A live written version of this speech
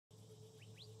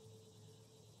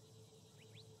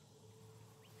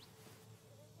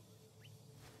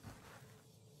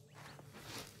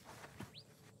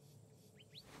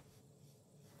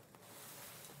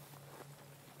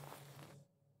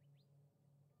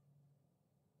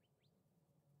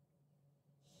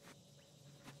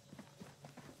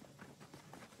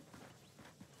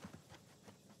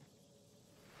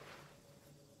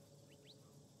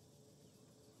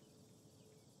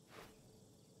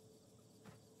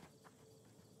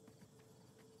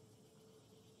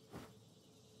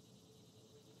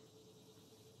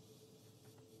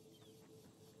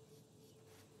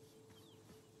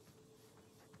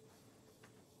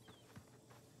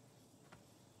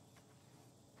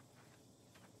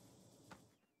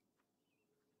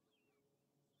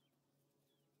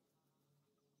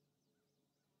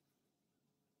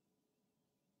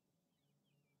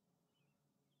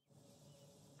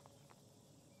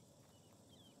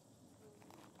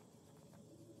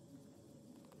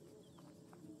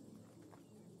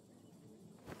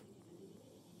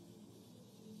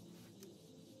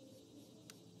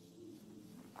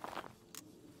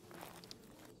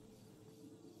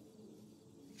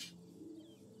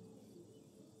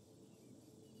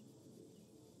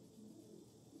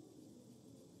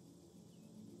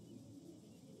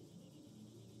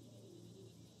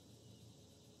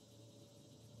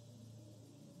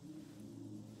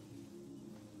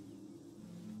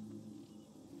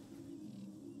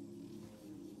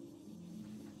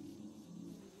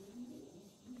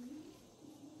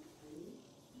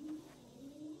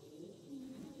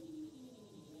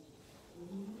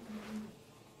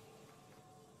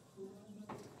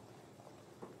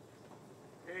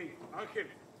Ángel.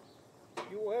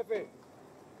 ¿Qué hubo, jefe?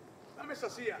 Dame esa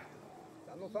silla.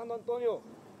 ¿Están usando, Antonio?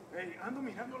 Ey, ando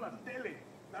mirando la tele.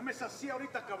 Dame esa silla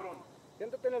ahorita, cabrón.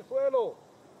 Siéntate en el suelo.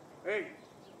 Ey,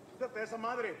 quítate de esa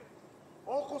madre.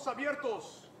 Ojos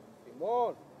abiertos.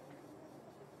 Simón.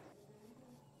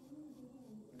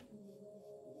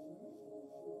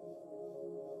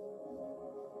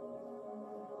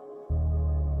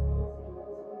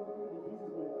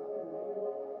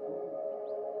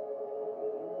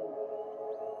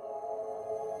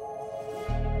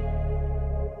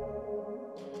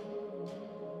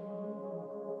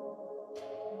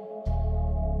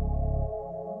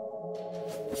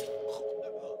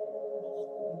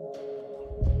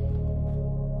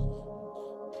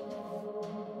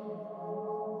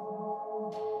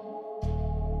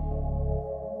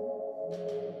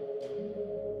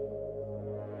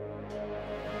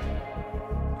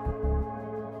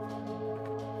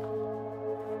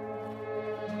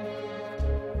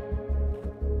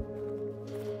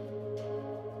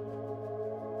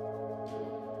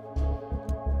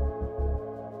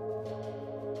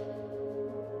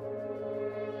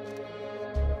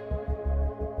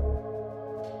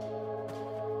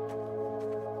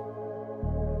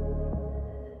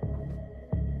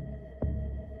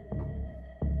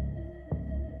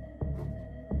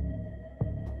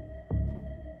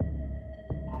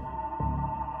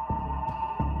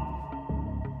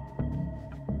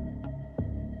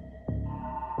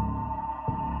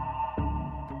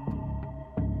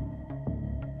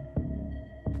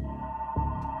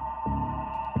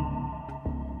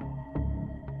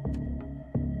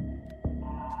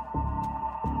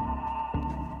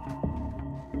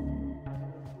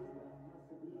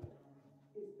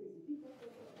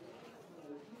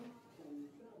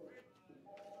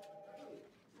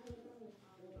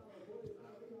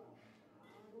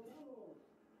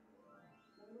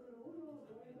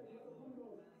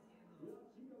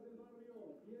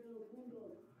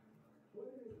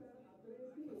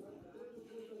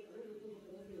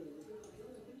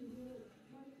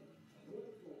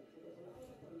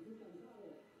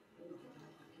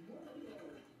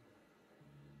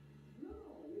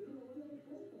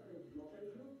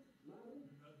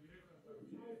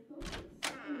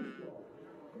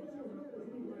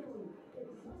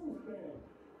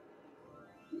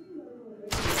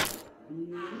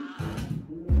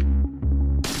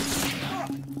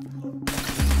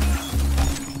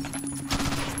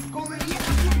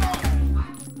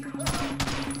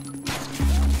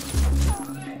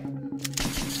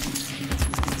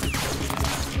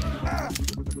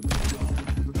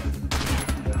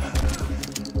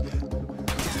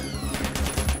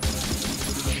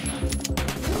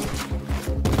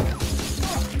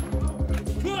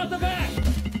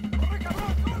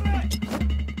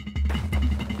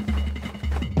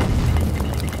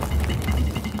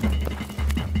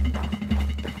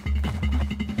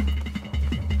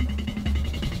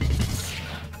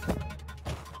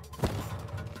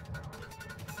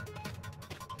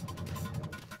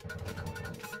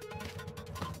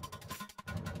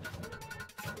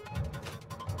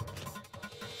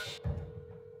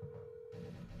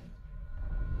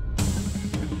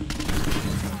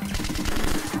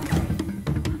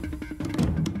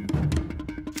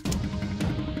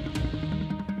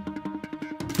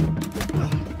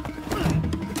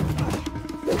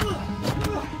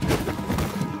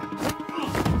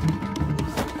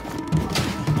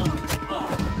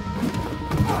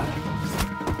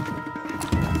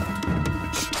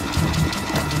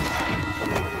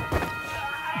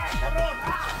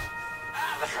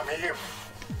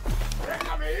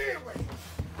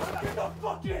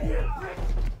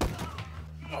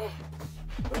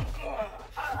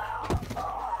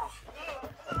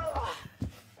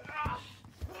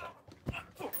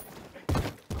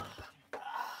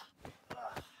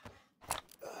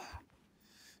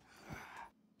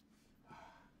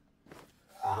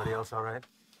 Everybody else all right?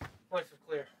 Lights are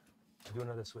clear. Do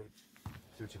another sweep.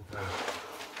 See what you can find.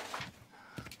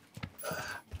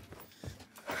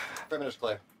 Perimeter's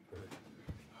clear.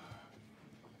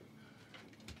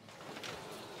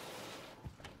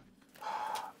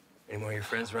 Any more of your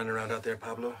friends running around out there,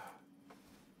 Pablo?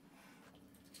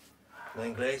 No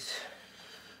Inglés?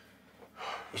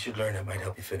 You should learn. It might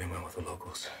help you fit in well with the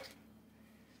locals.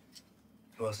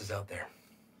 Who else is out there?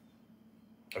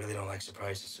 I really don't like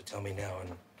surprises, so tell me now, and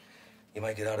you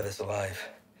might get out of this alive,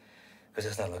 because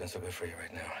it's not looking so good for you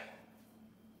right now.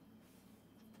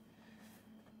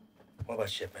 What about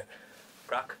shipment?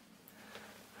 Brock?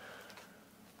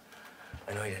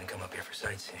 I know you didn't come up here for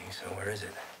sightseeing, so where is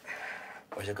it?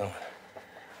 Where's it going?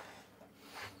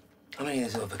 How many of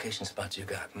these little vacation spots you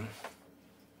got,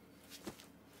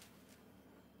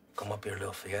 come up here, a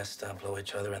little fiesta, blow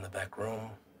each other in the back room.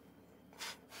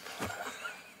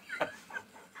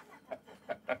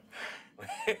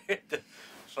 The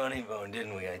funny bone,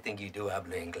 didn't we? I think you do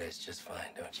habla English just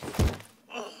fine, don't you?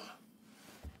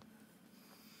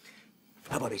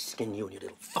 How about I skin you and your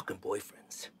little fucking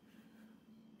boyfriends?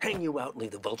 Hang you out and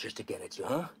leave the vultures to get at you,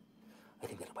 huh? I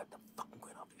think that'll wipe the fucking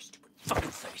grin off your stupid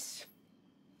fucking face.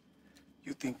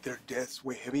 You think their deaths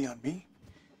weigh heavy on me?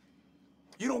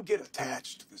 You don't get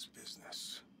attached to this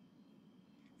business.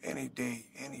 Any day,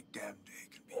 any damn day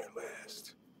can be your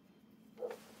last.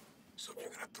 So if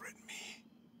you're gonna threaten me,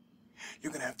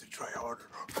 you're gonna have to try harder.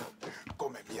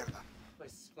 Come mierda. Please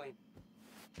explain.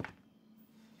 You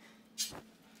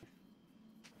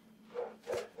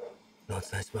know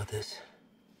what's nice about this?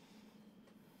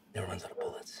 Never runs out of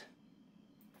bullets.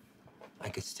 I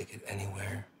could stick it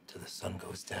anywhere till the sun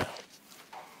goes down.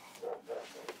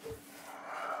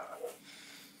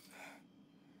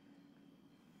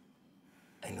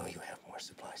 I know you have more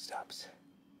supply stops.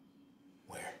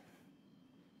 Where?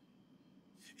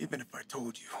 Even if I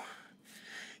told you,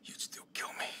 you'd still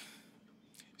kill me.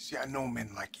 See, I know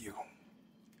men like you.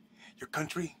 Your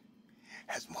country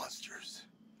has monsters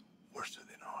worse than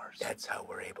ours. That's how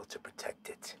we're able to protect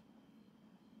it.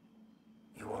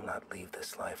 You will not leave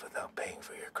this life without paying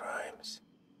for your crimes.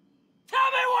 Tell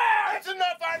me where! That's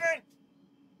enough, Ivan!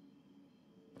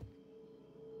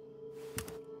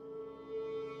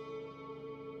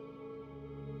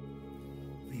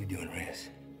 What are you doing, Reyes?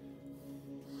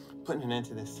 Putting an end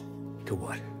to this. To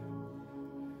what?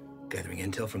 Gathering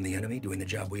intel from the enemy, doing the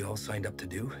job we all signed up to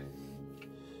do?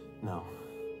 No.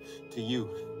 To you.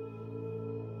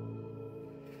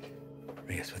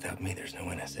 Reyes, without me, there's no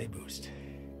NSA boost.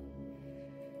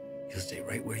 You'll stay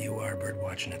right where you are, bird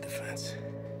watching at the fence.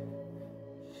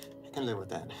 I can live with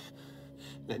that.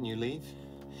 Letting you leave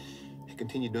and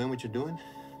continue doing what you're doing,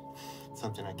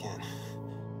 something I can.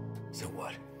 So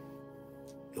what?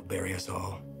 You'll bury us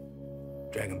all?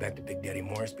 Drag him back to Big Daddy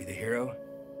Morris, be the hero?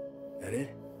 That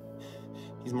it?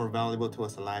 He's more valuable to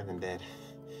us alive than dead.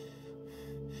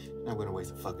 I'm not gonna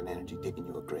waste a fucking energy digging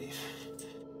you a grave.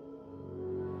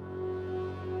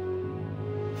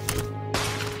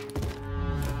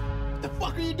 The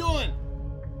fuck are you doing?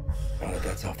 Now that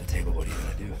that's off the table, what are you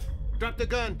gonna do? Drop the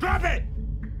gun. Drop it!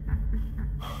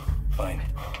 Fine.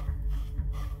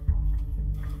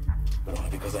 But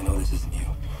only because I know this isn't you.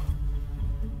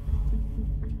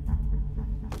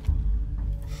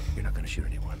 You're not gonna shoot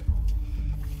anyone.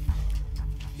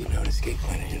 You know an escape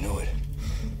plan and you know it.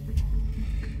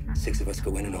 6 of us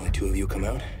go in and only 2 of you come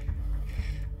out.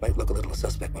 Might look a little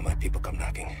suspect when my people come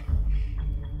knocking.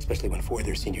 Especially when 4 of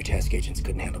their senior task agents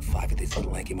couldn't handle 5 of these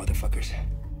little lanky motherfuckers.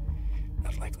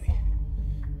 Not likely.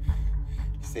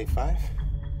 You say 5?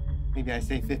 Maybe I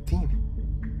say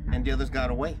 15. And the others got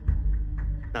away.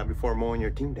 Not before mowing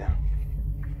your team down.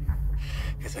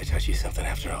 Guess I taught you something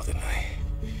after all, didn't I?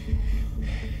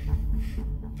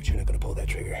 But you're not gonna pull that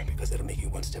trigger because that'll make you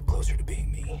 1 step closer to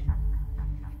being me.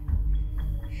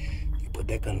 You put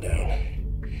that gun down,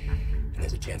 and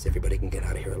there's a chance everybody can get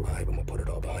out of here alive and we'll put it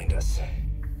all behind us.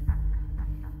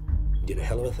 You did a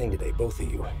hell of a thing today, both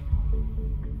of you.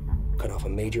 Cut off a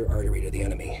major artery to the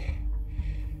enemy.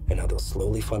 And now they'll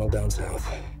slowly funnel down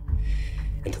south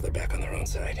until they're back on their own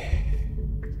side.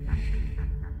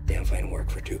 Damn fine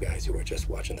work for 2 guys who were just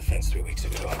watching the fence 3 weeks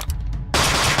ago.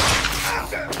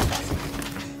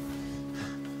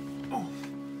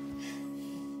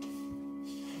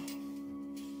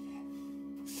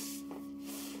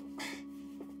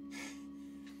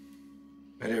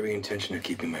 I had every intention of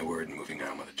keeping my word and moving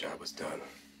on when the job was done.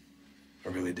 I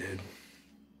really did.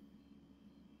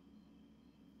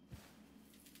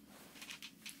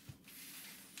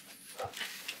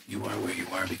 You are where you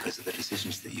are because of the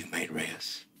decisions that you made,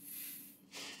 Reyes.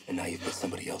 And now you've put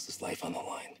somebody else's life on the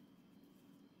line.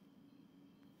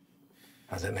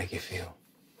 How's that make you feel?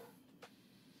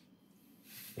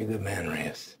 You're a good man,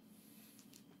 Reyes.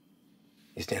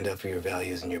 You stand up for your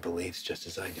values and your beliefs just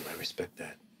as I do. I respect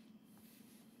that.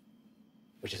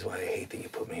 Which is why I hate that you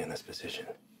put me in this position.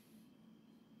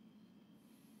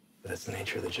 But that's the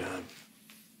nature of the job.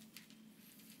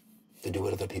 To do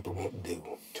what other people won't do,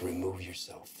 to remove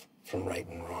yourself from right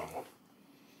and wrong.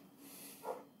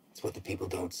 It's what the people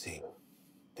don't see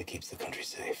that keeps the country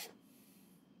safe.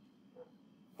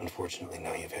 Unfortunately,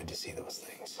 now you've had to see those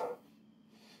things.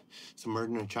 So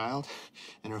murdering a child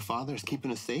and her father is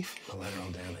keeping us safe? Collateral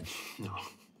damage. No,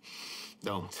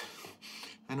 don't.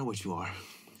 I know what you are.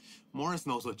 Morris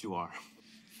knows what you are.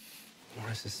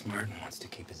 Morris is smart and wants to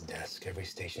keep his desk. Every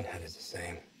station head is the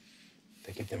same.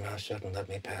 They keep their mouth shut and let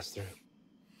me pass through.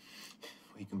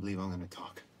 Well, you can believe I'm gonna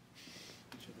talk.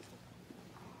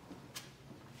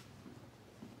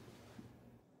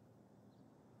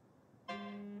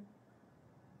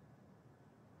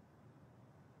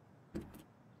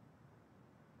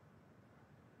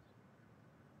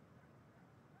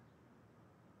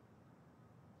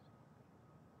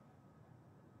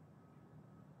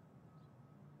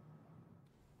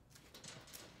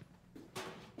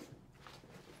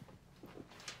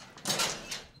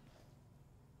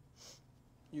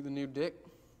 You the new Dick?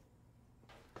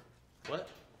 What?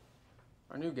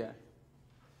 Our new guy.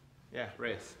 Yeah,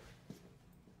 Reyes.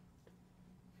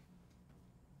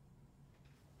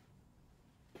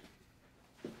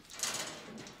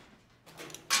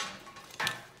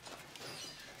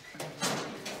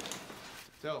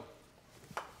 So,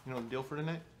 you know the deal for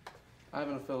tonight? I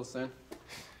haven't a fill, Sin.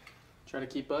 Try to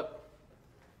keep up.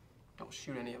 Don't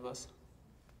shoot any of us.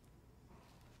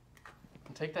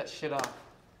 And take that shit off.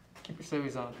 Keep your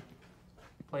civvies on.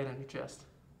 Play it on your chest.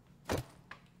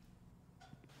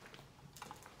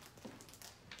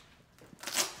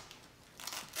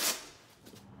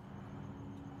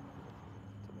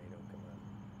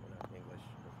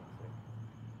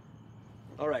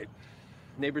 All right.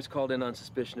 Neighbors called in on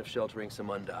suspicion of sheltering some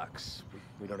undocks.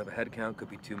 We don't have a head count, could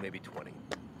be 2, maybe 20.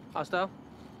 Hostile?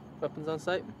 Weapons on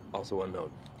site? Also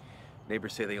unknown.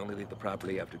 Neighbors say they only leave the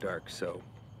property after dark, so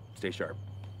stay sharp.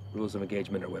 Rules of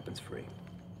engagement are weapons free.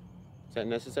 Is that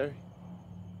necessary?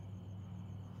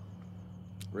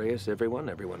 Reyes, everyone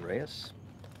Reyes.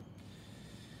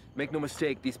 Make no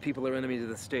mistake, these people are enemies of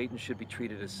the state and should be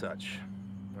treated as such.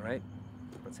 All right?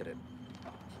 Let's hit it.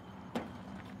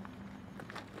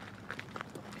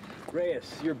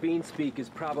 Reyes, your bean speak is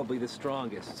probably the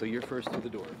strongest, so you're first through the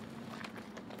door.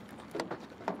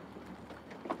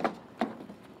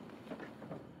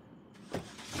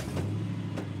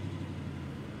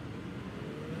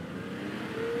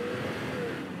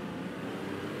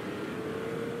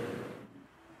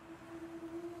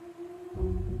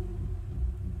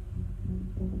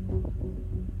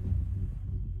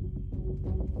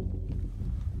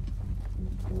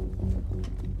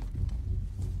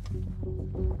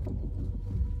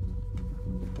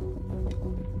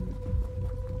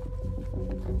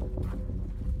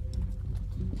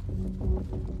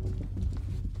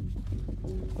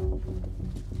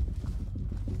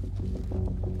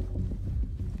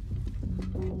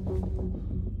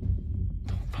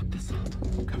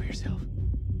 Cover yourself.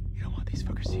 You don't want these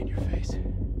fuckers seeing your face.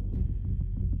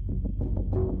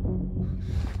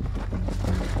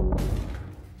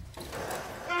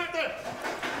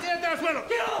 ¡Tírate al suelo!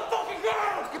 ¡Get on the fucking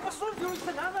ground! ¿Qué pasó? Yo no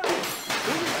hice nada.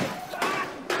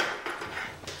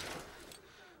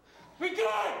 Be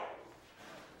good!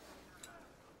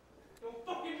 Don't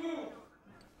fucking move!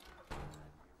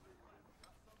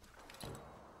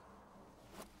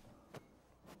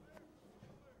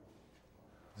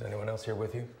 Is anyone else here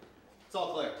with you? It's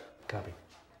all clear. Copy.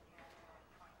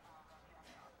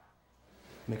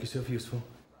 Make yourself useful.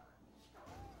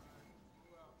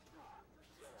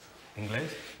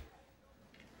 English?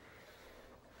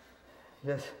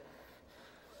 Yes,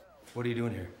 What are you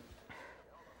doing here?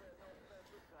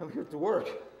 I'm here to work.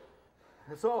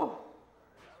 That's all.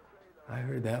 I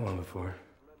heard that one before.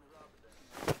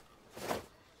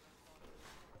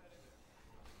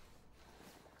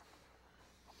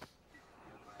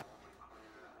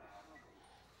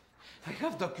 I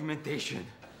have documentation.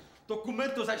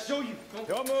 Documentos, I show you.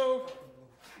 Don't move.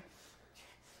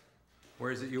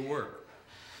 Where is it you work?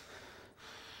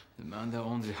 The man that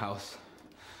owns the house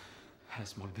has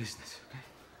small business, okay?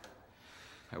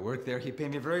 I work there. He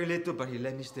paid me very little, but he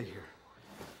let me stay here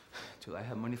till I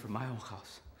have money for my own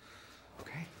house,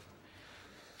 okay?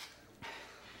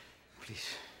 Please,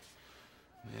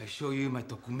 may I show you my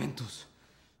documentos?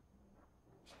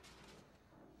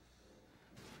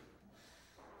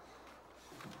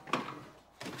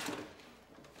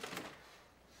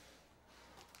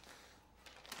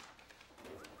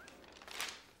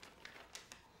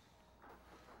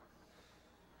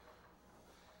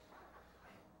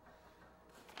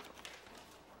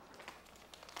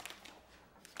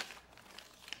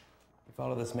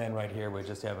 Follow this man right here. We'll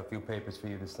just have a few papers for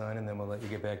you to sign, and then we'll let you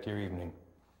get back to your evening.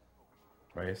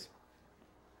 Reyes?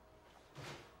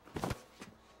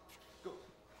 Go.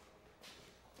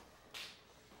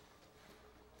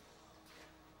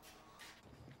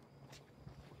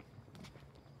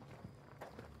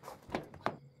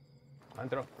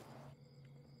 Andro.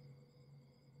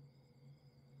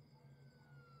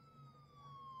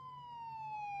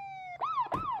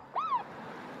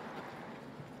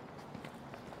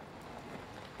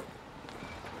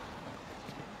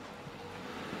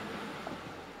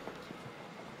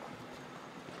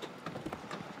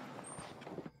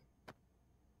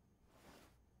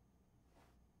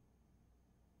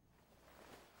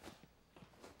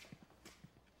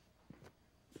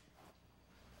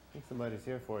 I think somebody's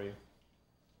here for you.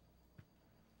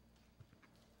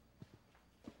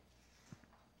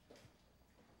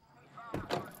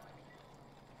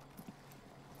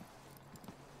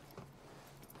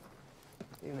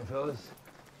 Evening, fellas.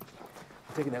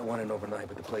 I'm taking that one in overnight,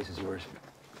 but the place is yours.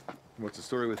 What's the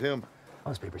story with him?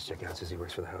 All his papers check out. Says he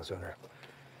works for the house owner.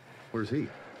 Where's he?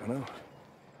 I don't know.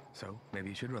 So maybe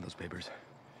you should run those papers.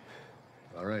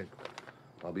 All right.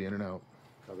 I'll be in and out.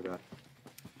 Copy that.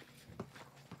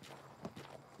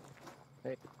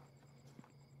 Hey.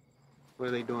 What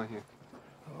are they doing here?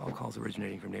 All calls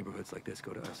originating from neighborhoods like this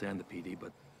go to us and the PD,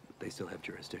 but they still have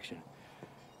jurisdiction.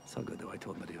 It's all good, though. I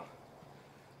told them to do.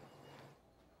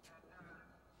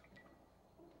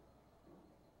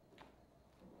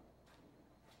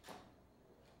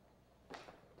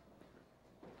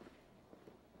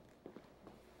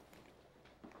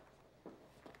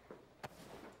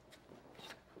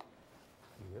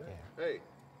 Hey.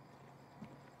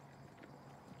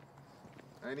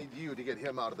 I need you to get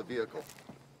him out of the vehicle.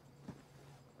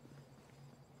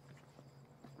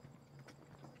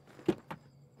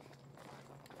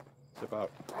 Step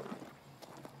out.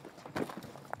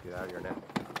 Get out of here now.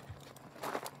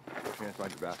 Put your hands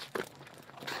behind your back.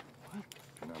 What?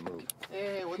 Do not move.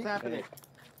 Hey, what's happening?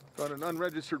 Found an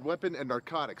unregistered weapon and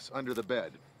narcotics under the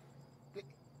bed.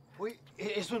 Wait,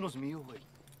 eso no es mío, güey.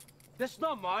 That's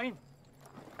not mine.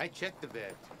 I checked the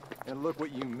bed. And look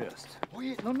what you missed.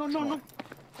 Wait, no.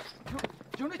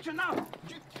 You need to know.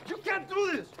 You can't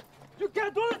do this. You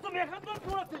can't do this to me. I have not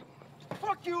do nothing.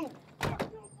 Fuck you. Fuck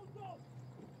you, puto.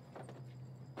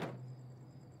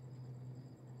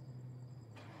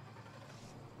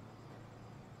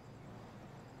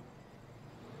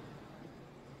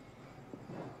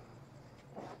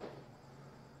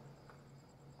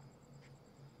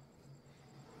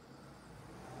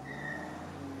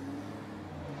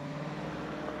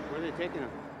 Where are they taking him?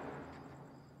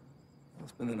 I'll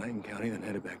spend the night in county, then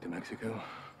headed back to Mexico.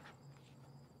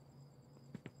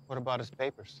 What about his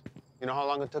papers? You know how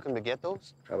long it took him to get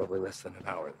those? Probably less than an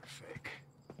hour. They're fake.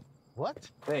 What?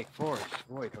 Fake, forged,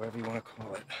 void, however you want to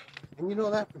call it. And you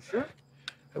know that for sure?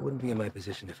 I wouldn't be in my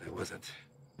position if I wasn't.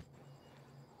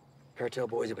 Cartel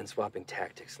boys have been swapping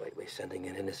tactics lately, sending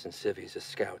in innocent civvies as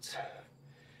scouts.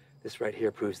 This right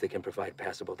here proves they can provide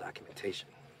passable documentation.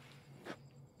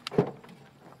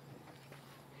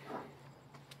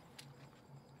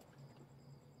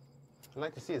 I'd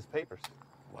like to see his papers.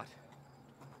 What?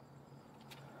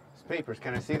 His papers,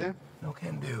 can I see them? No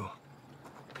can do.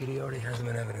 PD already has them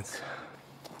in evidence.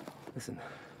 Listen,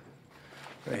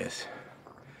 Reyes,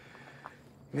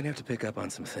 you're gonna have to pick up on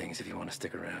some things if you want to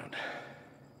stick around.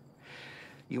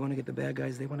 You want to get the bad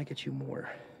guys, they want to get you more.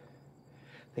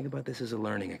 Think about this as a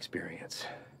learning experience.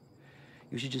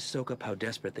 You should just soak up how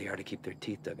desperate they are to keep their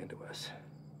teeth dug into us.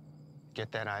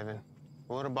 Get that, Ivan.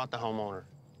 What about the homeowner?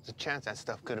 There's a chance that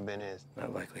stuff could have been his.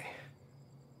 Not likely.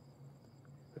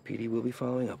 The PD will be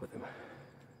following up with him.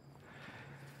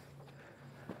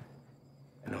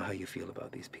 I know how you feel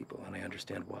about these people, and I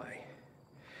understand why.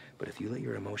 But if you let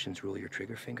your emotions rule your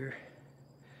trigger finger,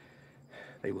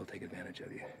 they will take advantage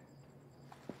of you.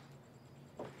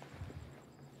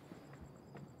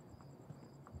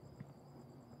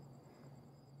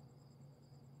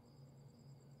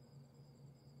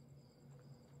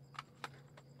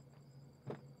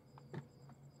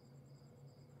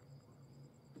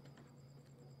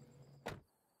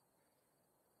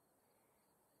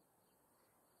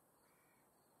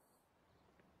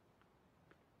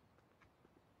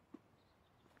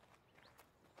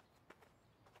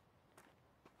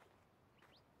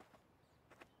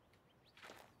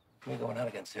 We're going out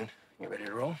again soon. You ready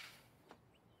to roll?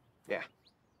 Yeah.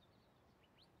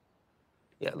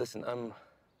 Yeah, listen, I'm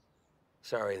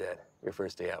sorry that your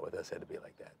first day out with us had to be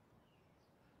like that.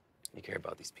 You care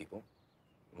about these people.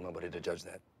 I'm nobody to judge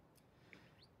that.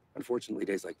 Unfortunately,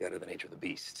 days like that are the nature of the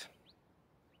beast.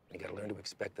 You gotta learn to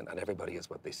expect that not everybody is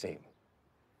what they seem.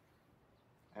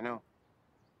 I know.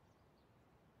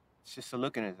 It's just a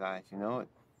look in his eyes, you know?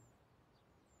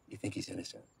 You think he's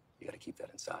innocent. You gotta keep that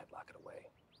inside, lock it away.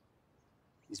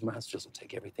 These monsters will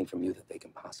take everything from you that they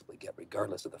can possibly get,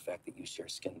 regardless of the fact that you share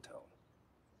skin tone.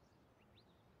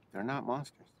 They're not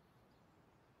monsters.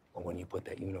 Well, when you put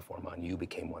that uniform on, you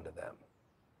became one to them.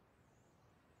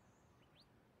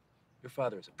 Your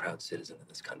father is a proud citizen of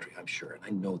this country, I'm sure, and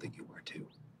I know that you were too.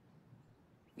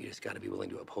 You just gotta be willing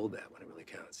to uphold that when it really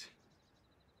counts.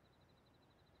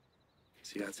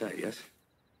 See you outside, yes?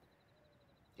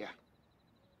 Yeah.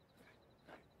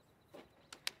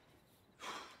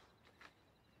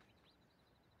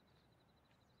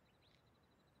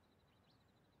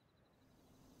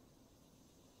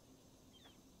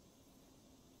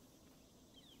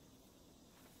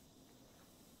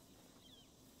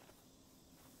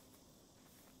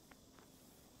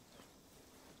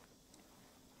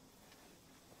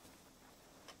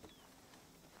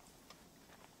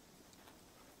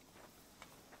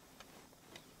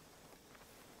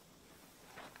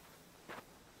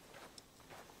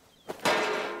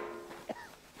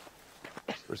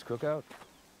 First cookout?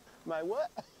 My what?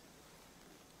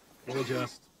 We'll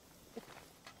adjust.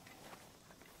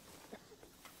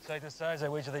 Site this size, I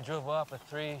wager they drove off with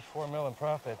 3-4 mil in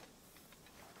profit.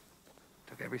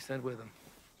 Took every cent with them.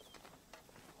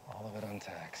 All of it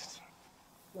untaxed.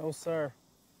 No, sir.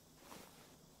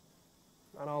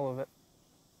 Not all of it.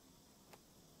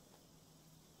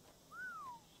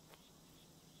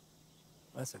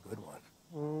 That's a good one.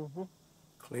 Mm-hmm.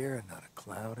 Clear and not a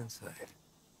cloud in sight.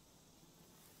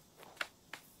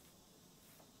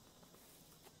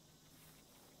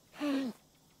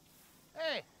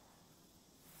 Hey!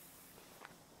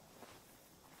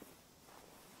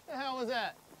 The hell was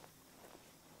that?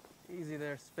 Easy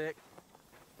there, Spick.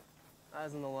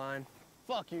 Eyes on the line.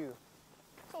 Fuck you.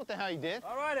 So what the hell you did?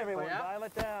 All right, everyone, Oh, yeah? dial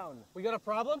it down. We got a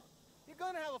problem? You're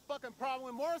gonna have a fucking problem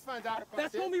when Morris finds out about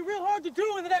That's this. gonna be real hard to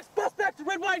do when the next bus back to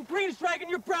red, white, and green is dragging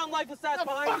your brown lifeless ass The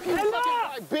behind. fucking Enough!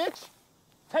 guy, bitch!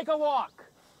 Take a walk.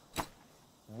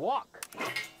 Walk.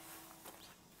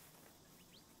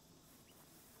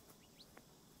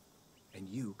 And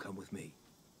you come with me.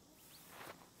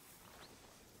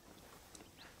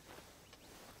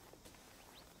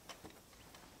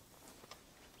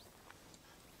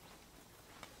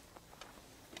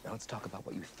 Now let's talk about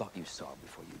what you thought you saw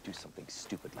before you do something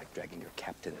stupid like dragging your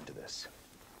captain into this.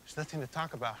 There's nothing to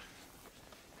talk about.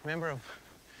 Member of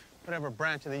whatever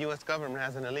branch of the U.S. government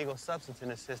has an illegal substance in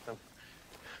its system.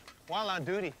 While on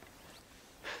duty,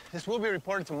 this will be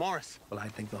reported to Morris. Well, I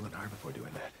think long and hard before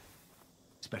doing that.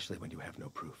 Especially when you have no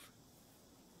proof.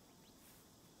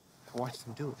 I watched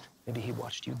him do it. Maybe he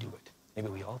watched you do it. Maybe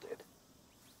we all did.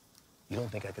 You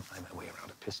don't think I could find my way around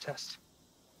a piss test?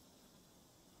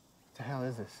 What the hell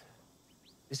is this?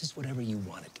 This is whatever you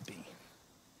want it to be.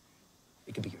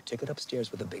 It could be your ticket upstairs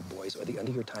with the big boys or the end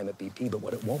of your time at BP, but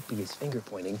what it won't be is finger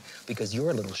pointing because you're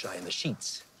a little shy in the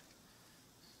sheets.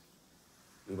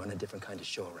 We run a different kind of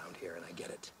show around here, and I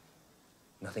get it.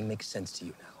 Nothing makes sense to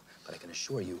you now, but I can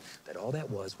assure you that all that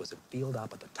was a field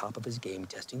op at the top of his game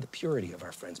testing the purity of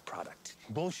our friend's product.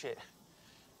 Bullshit.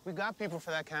 We got people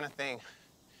for that kind of thing.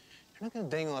 You're not gonna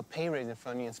dangle a pay raise in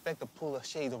front of you and expect to pull a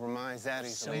shade over my eyes that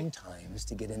easily. Sometimes,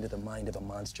 to get into the mind of a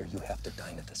monster, you have to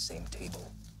dine at the same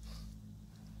table.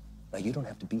 Now, you don't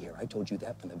have to be here. I told you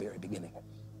that from the very beginning.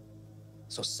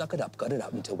 So suck it up, gut it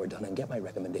out until we're done and get my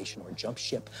recommendation or jump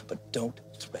ship, but don't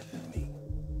threaten me.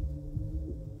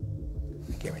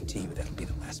 I guarantee you that'll be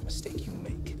the last mistake you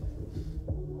make.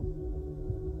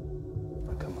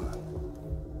 Now, come on.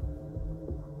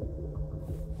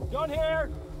 John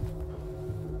here.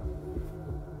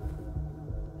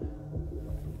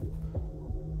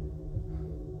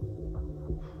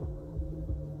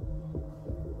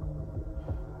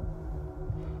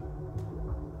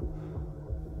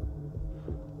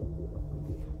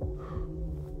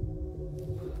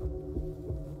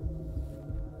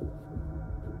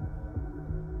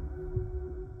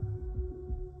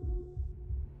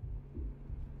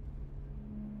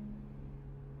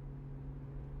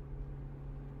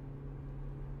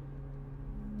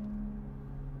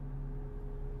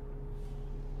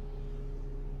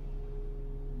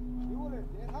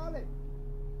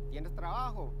 ¿Tienes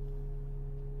trabajo?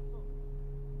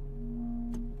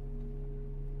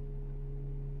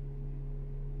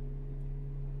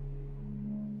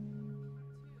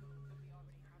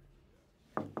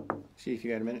 Chief,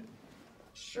 you got a minute?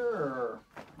 Sure.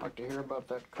 I'd like to hear about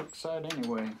that cook site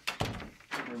anyway.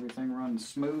 Everything runs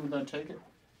smooth, I take it?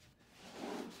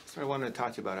 That's what I wanted to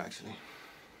talk to you about, actually.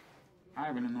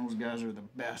 Ivan and those guys are the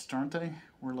best, aren't they?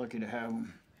 We're lucky to have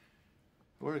them.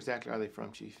 Where exactly are they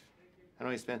from, Chief? I know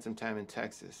he spent some time in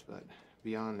Texas, but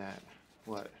beyond that,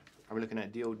 what? Are we looking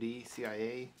at DOD,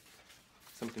 CIA,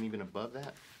 something even above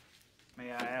that?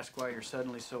 May I ask why you're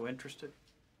suddenly so interested?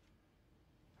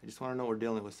 I just want to know what we're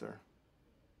dealing with, sir.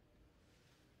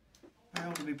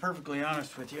 Well, to be perfectly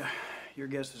honest with you, your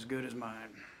guess is as good as mine.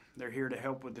 They're here to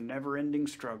help with the never-ending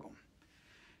struggle.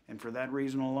 And for that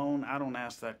reason alone, I don't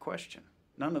ask that question.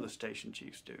 None of the station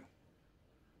chiefs do.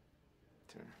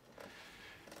 Sir,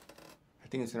 I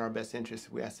think it's in our best interest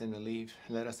if we ask them to leave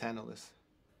and let us handle this.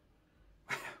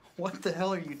 What the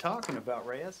hell are you talking about,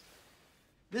 Reyes?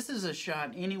 This is a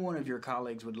shot any one of your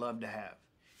colleagues would love to have.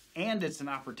 And it's an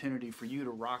opportunity for you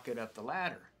to rocket up the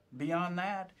ladder. Beyond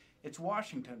that, it's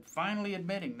Washington finally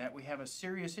admitting that we have a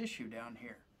serious issue down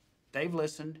here. They've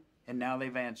listened, and now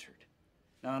they've answered.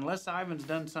 Now, unless Ivan's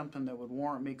done something that would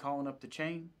warrant me calling up the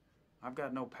chain, I've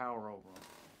got no power over them.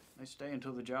 They stay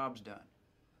until the job's done.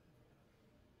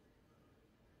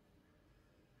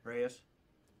 Reyes?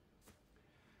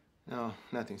 No,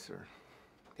 nothing, sir.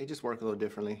 They just work a little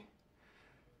differently.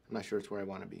 I'm not sure it's where I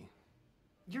want to be.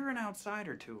 You're an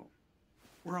outsider to them.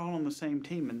 We're all on the same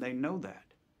team, and they know that.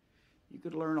 You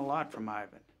could learn a lot from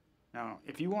Ivan. Now,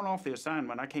 if you want off the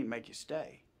assignment, I can't make you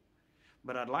stay.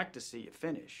 But I'd like to see you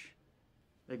finish.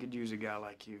 They could use a guy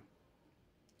like you.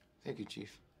 Thank you,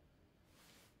 Chief.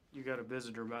 You got a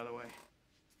visitor, by the way.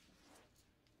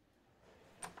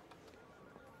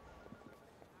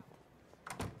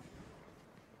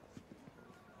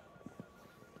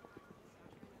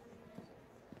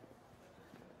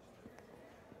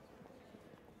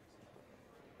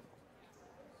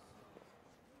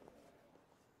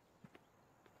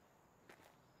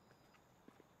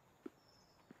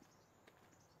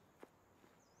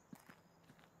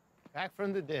 Back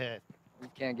from the dead. You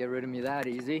can't get rid of me that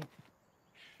easy.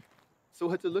 So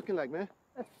what's it looking like, man?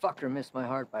 That fucker missed my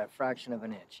heart by a fraction of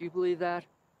an inch. You believe that?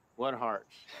 What heart?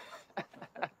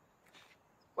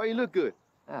 Why, you look good.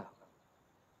 Ah,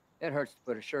 it hurts to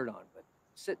put a shirt on, but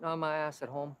sitting on my ass at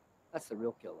home, that's the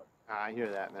real killer. I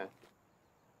hear that, man.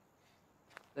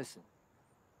 Listen,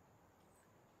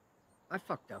 I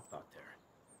fucked up out there.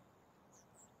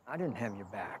 I didn't have your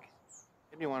back.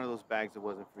 Give me one of those bags that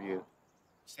wasn't for you.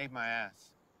 Saved my ass.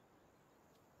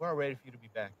 We're all ready for you to be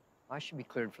back. I should be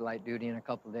cleared for light duty in a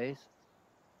couple of days.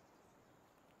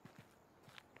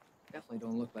 Definitely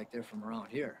don't look like they're from around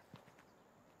here.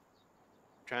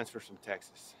 Transfers from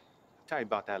Texas. I'll tell you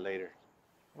about that later.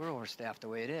 We're overstaffed the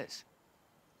way it is.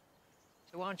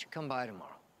 So why don't you come by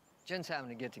tomorrow? Jen's having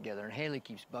to get together, and Haley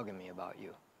keeps bugging me about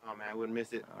you. Oh, man, I wouldn't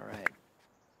miss it. All right.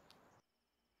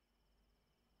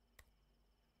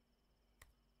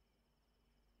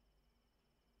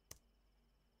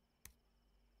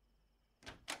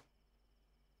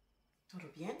 ¿Todo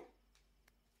bien?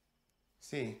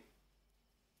 Sí.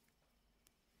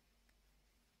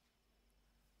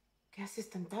 ¿Qué haces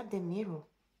tan tarde, Miro?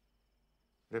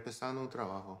 Repasando un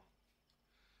trabajo.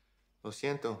 Lo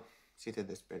siento si te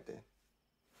desperté.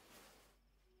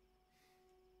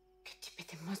 ¿Qué tipo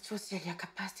de monstruo sería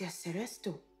capaz de hacer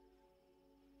esto?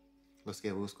 Los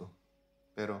que busco.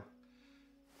 Pero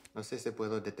no sé si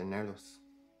puedo detenerlos.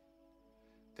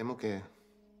 Temo que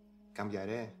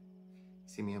cambiaré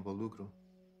si me involucro.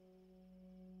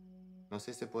 No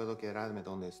sé si puedo quedarme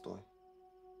donde estoy.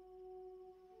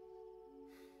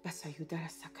 Vas a ayudar a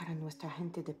sacar a nuestra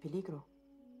gente de peligro,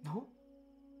 ¿no?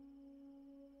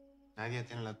 Nadie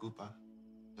tiene la culpa.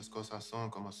 Las cosas son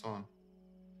como son.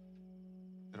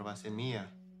 Pero va a ser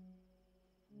mía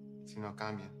si no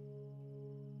cambia.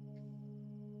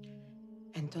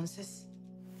 Entonces,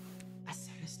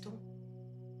 hacer esto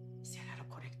será lo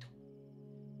correcto.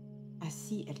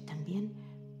 Así él también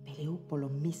peleó por lo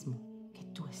mismo que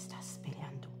tú estás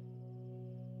peleando.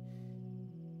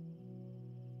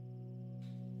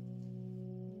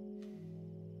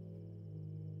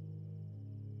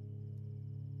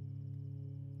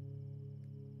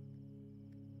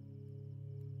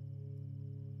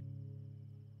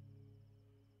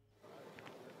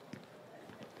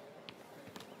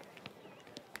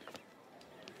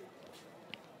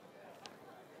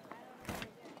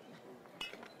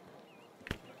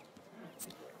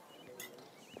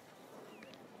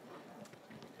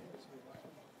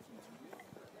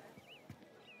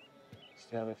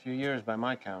 Still have a few years by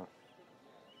my count.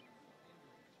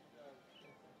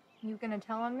 You gonna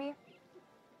tell on me?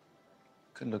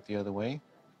 Could look the other way.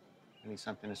 I need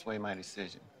something to sway my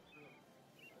decision.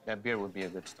 That beer would be a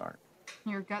good start.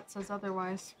 Your gut says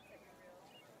otherwise.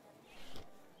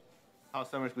 How's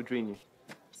summers between you?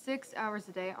 6 hours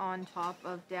a day on top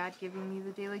of Dad giving me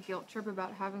the daily guilt trip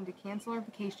about having to cancel our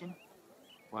vacation.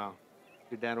 Wow.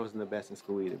 Your dad wasn't the best in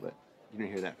school either, but you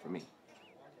didn't hear that from me.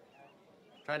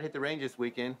 Try to hit the range this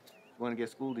weekend if you want to get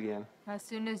schooled again. As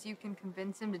soon as you can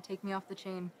convince him to take me off the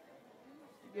chain.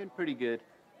 You're getting pretty good.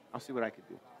 I'll see what I could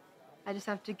do. I just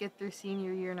have to get through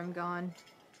senior year and I'm gone.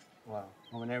 Wow.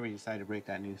 Well, whenever you decide to break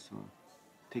that news to him,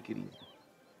 take it easy.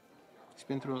 He's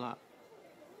been through a lot.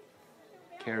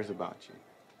 Cares about you.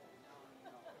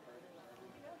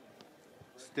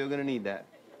 Still gonna need that.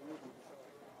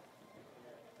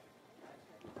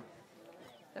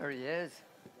 There he is.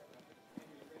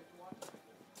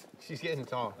 She's getting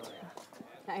tall.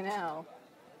 I know.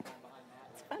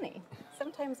 It's funny.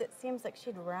 Sometimes it seems like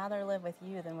she'd rather live with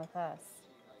you than with us.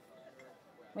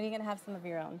 When are you gonna have some of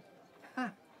your own? Huh.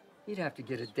 You'd have to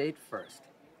get a date first.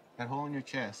 That hole in your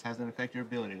chest hasn't affected your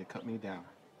ability to cut me down.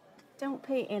 Don't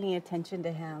pay any attention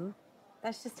to him.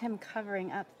 That's just him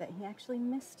covering up that he actually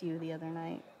missed you the other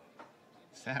night.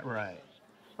 Is that right?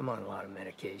 I'm on a lot of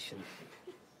medication.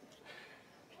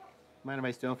 Mind if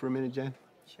I stay on for a minute, Jen?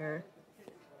 Sure.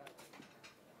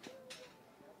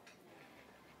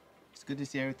 It's good to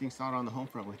see everything solid on the home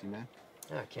front with you, man.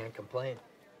 I can't complain.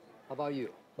 How about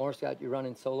you? Morris got you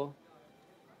running solo?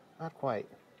 Not quite.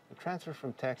 The transfer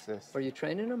from Texas. Are you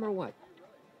training them or what?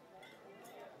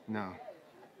 No.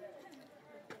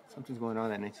 Something's going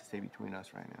on that needs to stay between us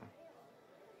right now.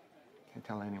 Can't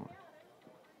tell anyone.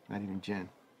 Not even Jen.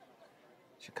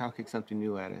 Chicago kicked something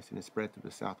new at us, and it spread through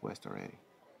the Southwest already.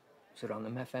 Is it on the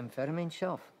methamphetamine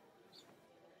shelf?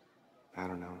 I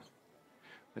don't know.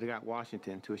 But it got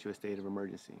Washington to issue a state of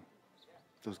emergency.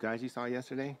 Those guys you saw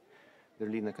yesterday, they're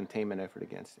leading a containment effort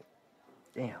against it.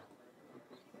 Damn.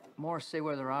 More say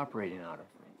where they're operating out of.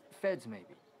 Feds,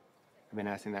 maybe. I've been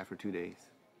asking that for 2 days.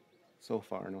 So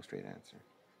far, no straight answer.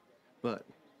 But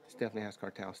this definitely has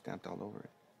cartel stamped all over it.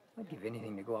 I'd give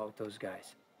anything to go out with those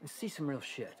guys and see some real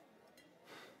shit.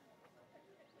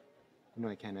 You know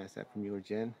I can't ask that from you or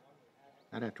Jen.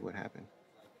 Not after what happened.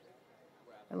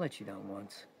 I let you down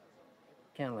once.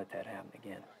 Can't let that happen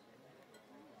again.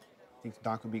 Think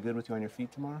Doc would be good with you on your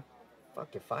feet tomorrow?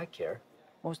 Fuck if I care.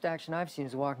 Most action I've seen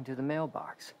is walking to the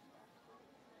mailbox.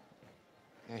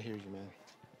 I hear you, man.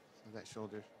 So that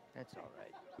shoulder. That's all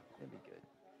right. It'll be good.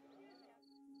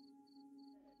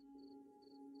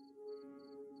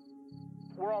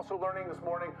 We're also learning this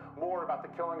morning more about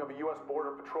the killing of a U.S.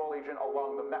 Border Patrol agent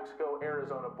along the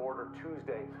Mexico-Arizona border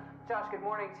Tuesday. Josh, good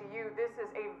morning to you. This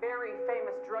is a very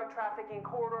famous drug trafficking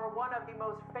corridor, one of the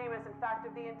most famous, in fact,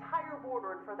 of the entire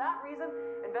border. And for that reason,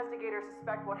 investigators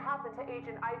suspect what happened to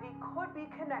Agent Ivy could be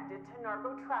connected to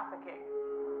narco-trafficking.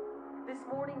 This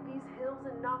morning, these hills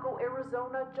in Naco,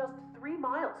 Arizona, just 3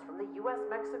 miles from the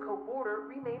U.S.-Mexico border,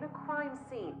 remain a crime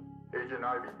scene. Agent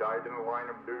Ivy died in the line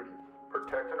of duty,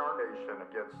 protecting our nation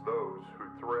against those who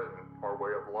threaten our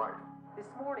way of life. This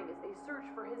morning, as they search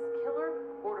for his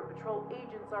killer, Border Patrol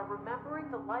agents are remembering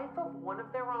the life of one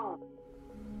of their own.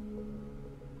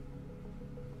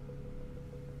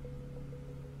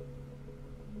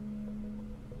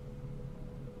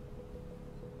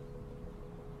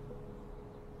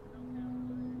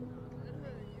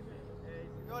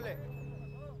 Yole,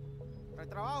 al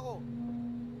trabajo.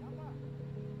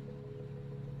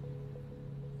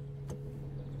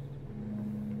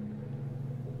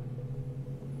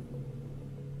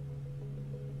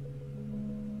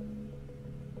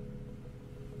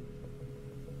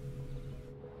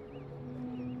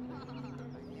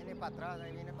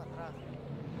 Ahí viene para atrás.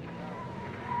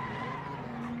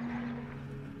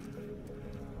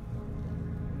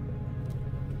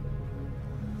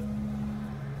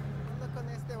 ¿Qué onda con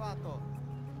este vato?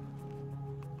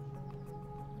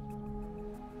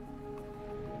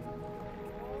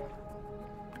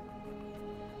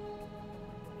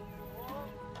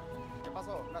 ¿Qué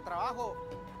pasó? ¿No trabajo?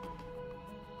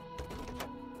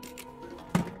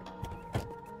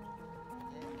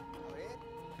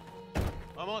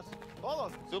 Vamos.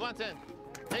 Todos. Súbanse.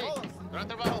 Hey, Todos. gran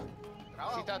trabajo.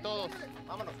 Trabajo. Cita a todos.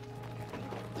 Vámonos.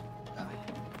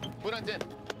 Apúrense.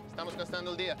 Estamos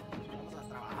gastando el día. Vamos a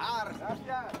trabajar.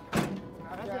 Gracias.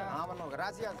 Gracias. Vámonos,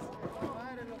 gracias.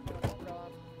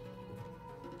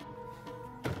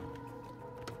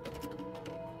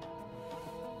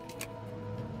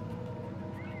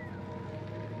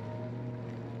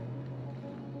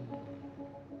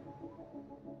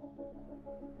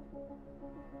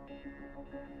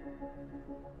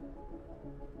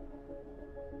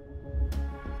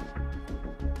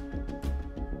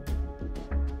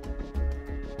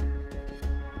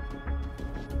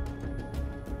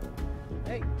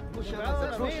 Hey, puxa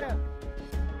la mira.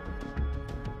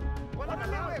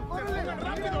 ¡Córrele, güey! ¡Córrele!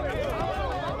 ¡Rápido, güey!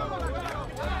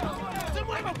 ¡Se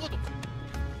muevan, puto!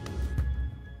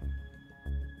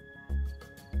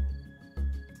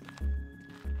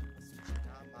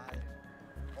 Madre.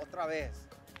 Otra vez.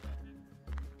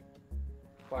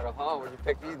 Quite a haul. Where'd you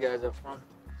pick these guys up from?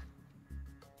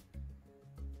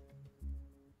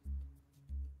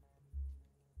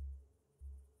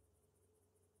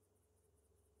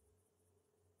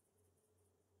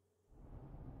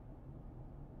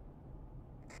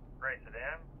 Gray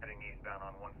sedan, heading eastbound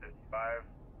on 155,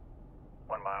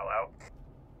 1 mile out.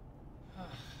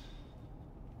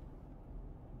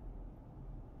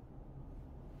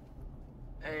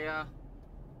 Hey,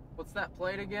 what's that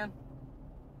plate again?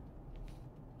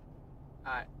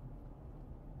 Alright.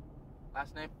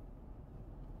 Last name?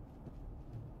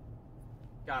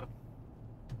 Got him.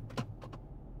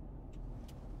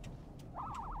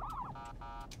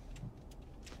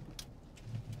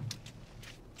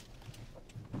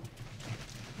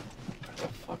 Where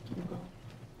the fuck you go?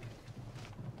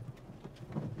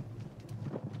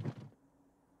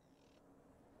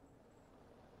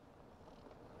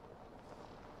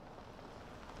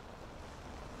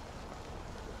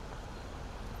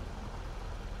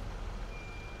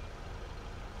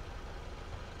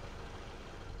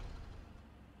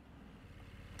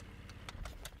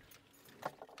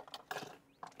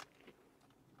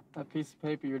 piece of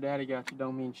paper your daddy got you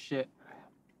don't mean shit.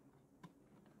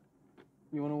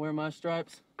 You want to wear my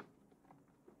stripes?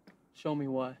 Show me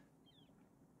why.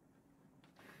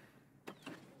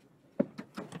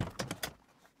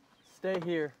 Stay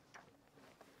here.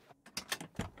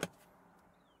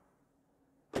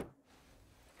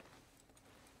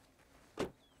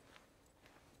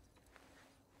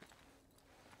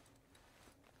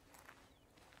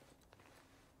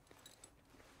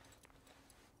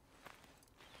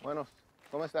 Bueno,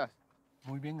 ¿cómo estás?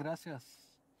 Muy bien, gracias.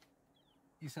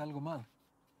 ¿Hice algo mal?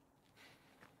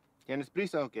 ¿Tienes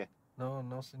prisa o qué? No,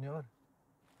 no, señor.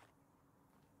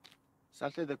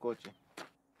 Salte del coche.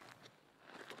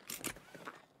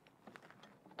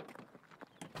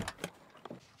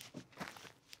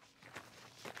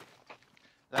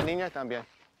 La niña también.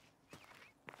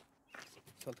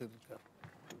 Salte del carro.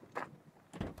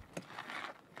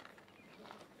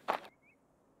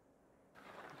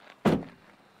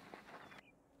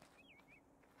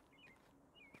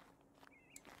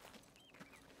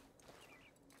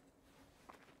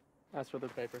 Ask for the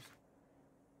papers.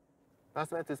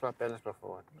 Pásame tus papeles, por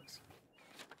favor.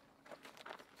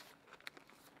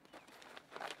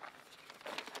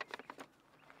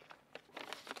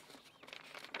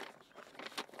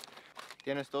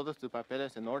 ¿Tienes todos tus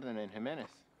papeles en orden en Jiménez?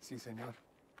 Sí, señor.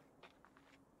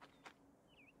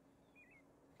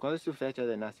 ¿Cuál es su fecha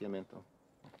de nacimiento?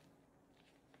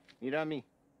 Mira a mí,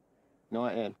 no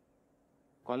a él.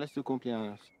 ¿Cuál es tu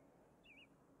cumpleaños?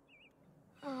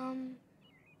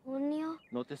 Junio.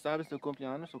 ¿No te sabes tu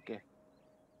cumpleaños o qué?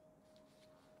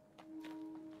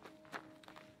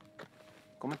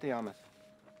 ¿Cómo te llamas?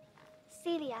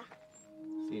 Siria.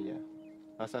 Cilia.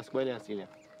 ¿Vas a la escuela, Cilia?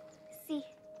 Sí.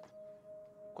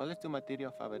 ¿Cuál es tu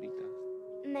materia favorita?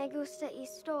 Me gusta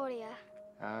historia.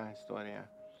 Ah, historia.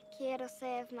 Quiero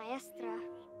ser maestra.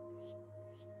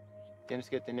 Tienes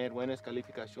que tener buenas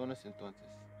calificaciones entonces.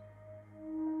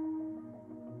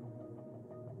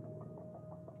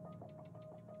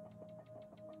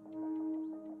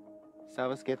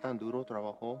 ¿Sabes qué tan duro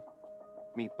trabajó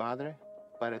mi padre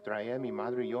para traer a mi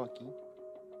madre y yo aquí?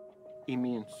 Y me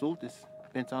insultes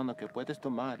pensando que puedes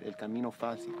tomar el camino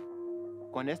fácil.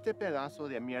 Con este pedazo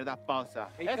de mierda falsa.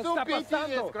 Hey, Es ¿qué un está pinche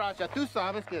pasando? desgracia. Tú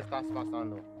sabes qué estás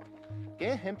pasando.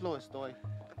 ¿Qué ejemplo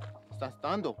estás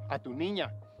dando a tu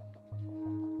niña?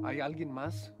 ¿Hay alguien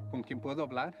más con quien puedo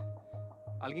hablar?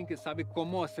 ¿Alguien que sabe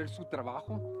cómo hacer su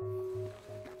trabajo?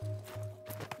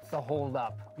 It's a hold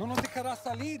up. No nos dejará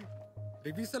salir.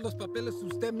 Revisa los papeles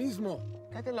usted mismo.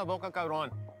 Cállate la boca,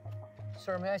 cabrón.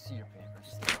 Sir, may I see your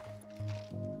papers?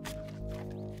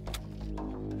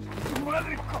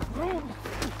 ¡Madre, cabrón!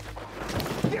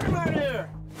 Get him out of here!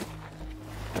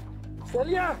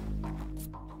 ¡Celia!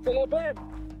 ¡Celia, ven!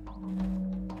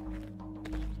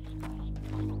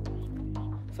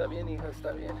 Está bien, hija,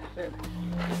 está bien. Ven.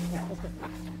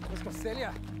 Let's go,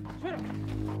 Celia. What are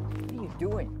you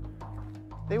doing?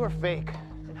 They were fake.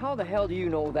 And how the hell do you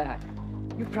know that?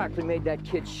 You practically made that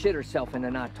kid shit herself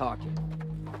into not talking.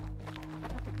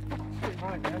 Come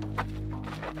on, man.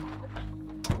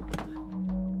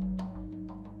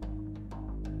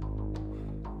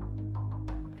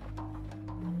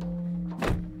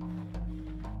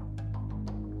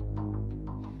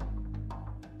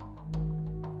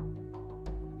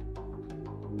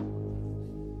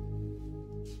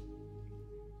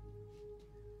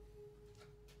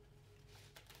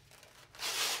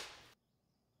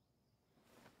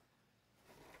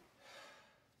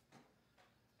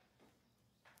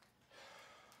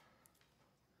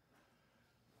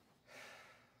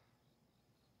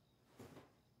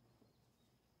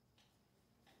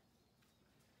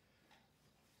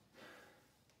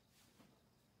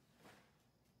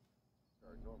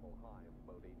 Normal high of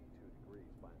about 82 degrees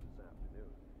by this afternoon.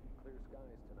 Clear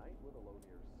skies tonight with a low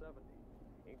near 70.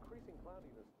 Increasing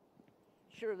cloudiness.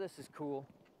 Sure, this is cool.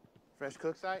 Fresh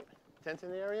cook site? Tents in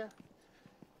the area?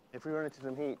 If we run into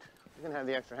some heat, we're gonna have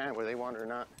the extra hand whether they want it or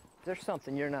not. There's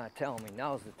something you're not telling me.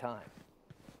 Now's the time.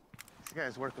 These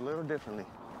guys work a little differently.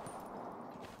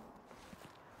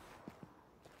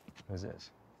 Who's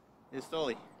this? It's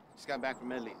Stoli. Just got back from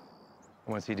Medley.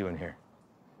 What's he doing here?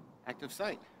 Active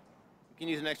site. You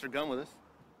can use an extra gun with us.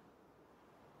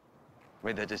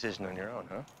 Made that decision on your own,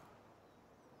 huh?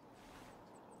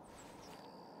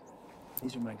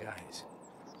 These are my guys.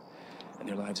 And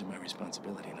their lives are my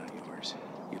responsibility, not yours.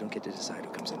 You don't get to decide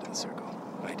who comes into the circle.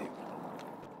 I do.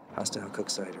 Hostile cook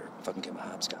site or fucking give him a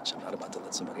hopscotch. I'm not about to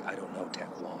let somebody I don't know tag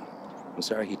along. I'm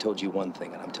sorry he told you one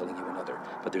thing and I'm telling you another,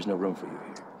 but there's no room for you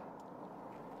here.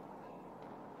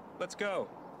 Let's go.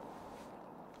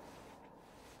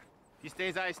 He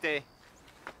stays, I stay.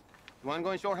 You want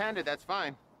going short-handed, that's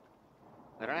fine.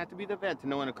 I don't have to be the vet to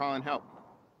know when to call and help.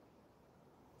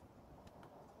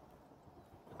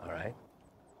 All right.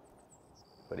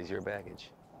 What is your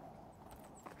baggage?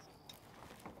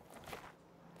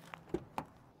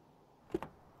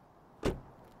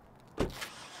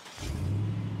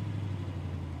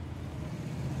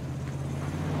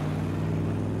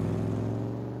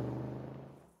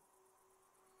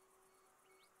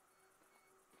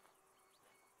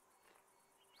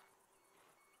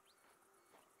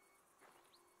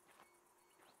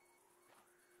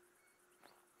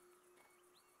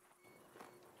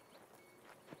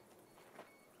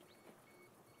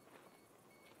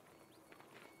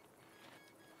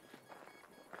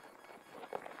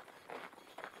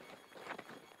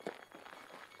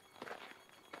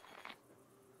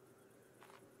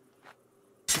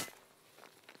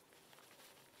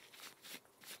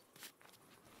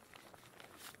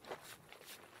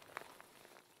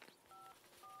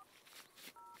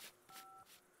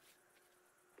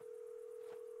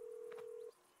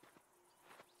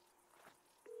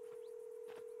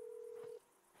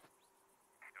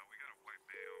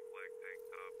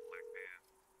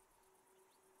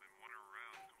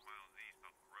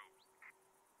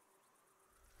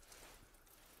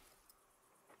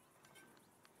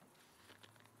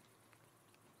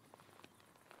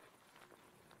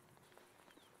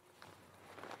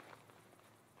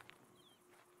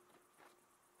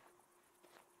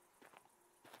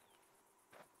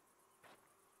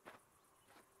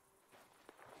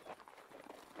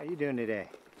 How you doing today?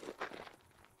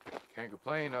 Can't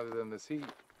complain other than this heat.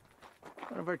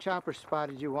 One of our choppers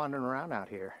spotted you wandering around out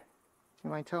here. You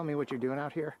mind telling me what you're doing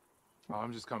out here? Oh,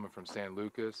 I'm just coming from San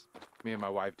Lucas. Me and my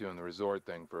wife doing the resort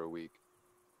thing for a week.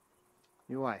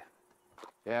 Your wife?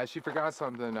 Yeah, she forgot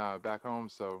something back home,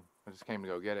 so I just came to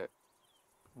go get it.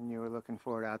 And you were looking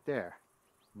for it out there?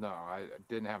 No, I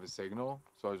didn't have a signal,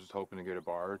 so I was just hoping to get a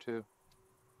bar or two.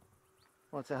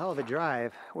 Well, it's a hell of a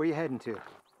drive. Where are you heading to?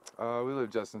 We live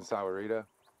just in Sahuarita.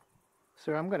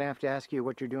 Sir, I'm going to have to ask you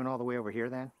what you're doing all the way over here,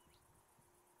 then.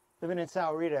 Living in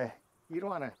Sahuarita, you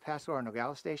don't want to pass through our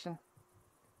Nogales station?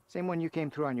 Same one you came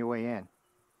through on your way in.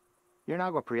 You're in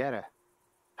Agua Prieta,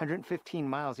 115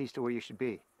 miles east of where you should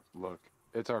be. Look,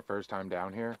 it's our first time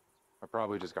down here. I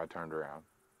probably just got turned around.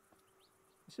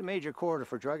 It's a major corridor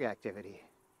for drug activity.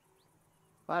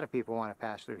 A lot of people want to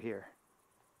pass through here.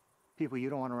 People you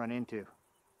don't want to run into.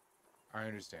 I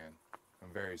understand.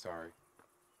 I'm very sorry.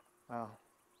 Well,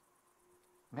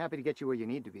 I'm happy to get you where you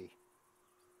need to be.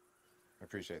 I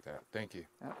appreciate that. Thank you.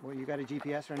 Well, you got a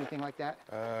GPS or anything like that?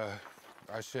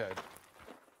 I should.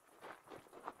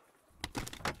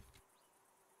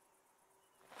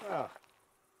 Well,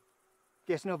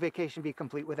 guess no vacation be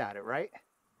complete without it, right?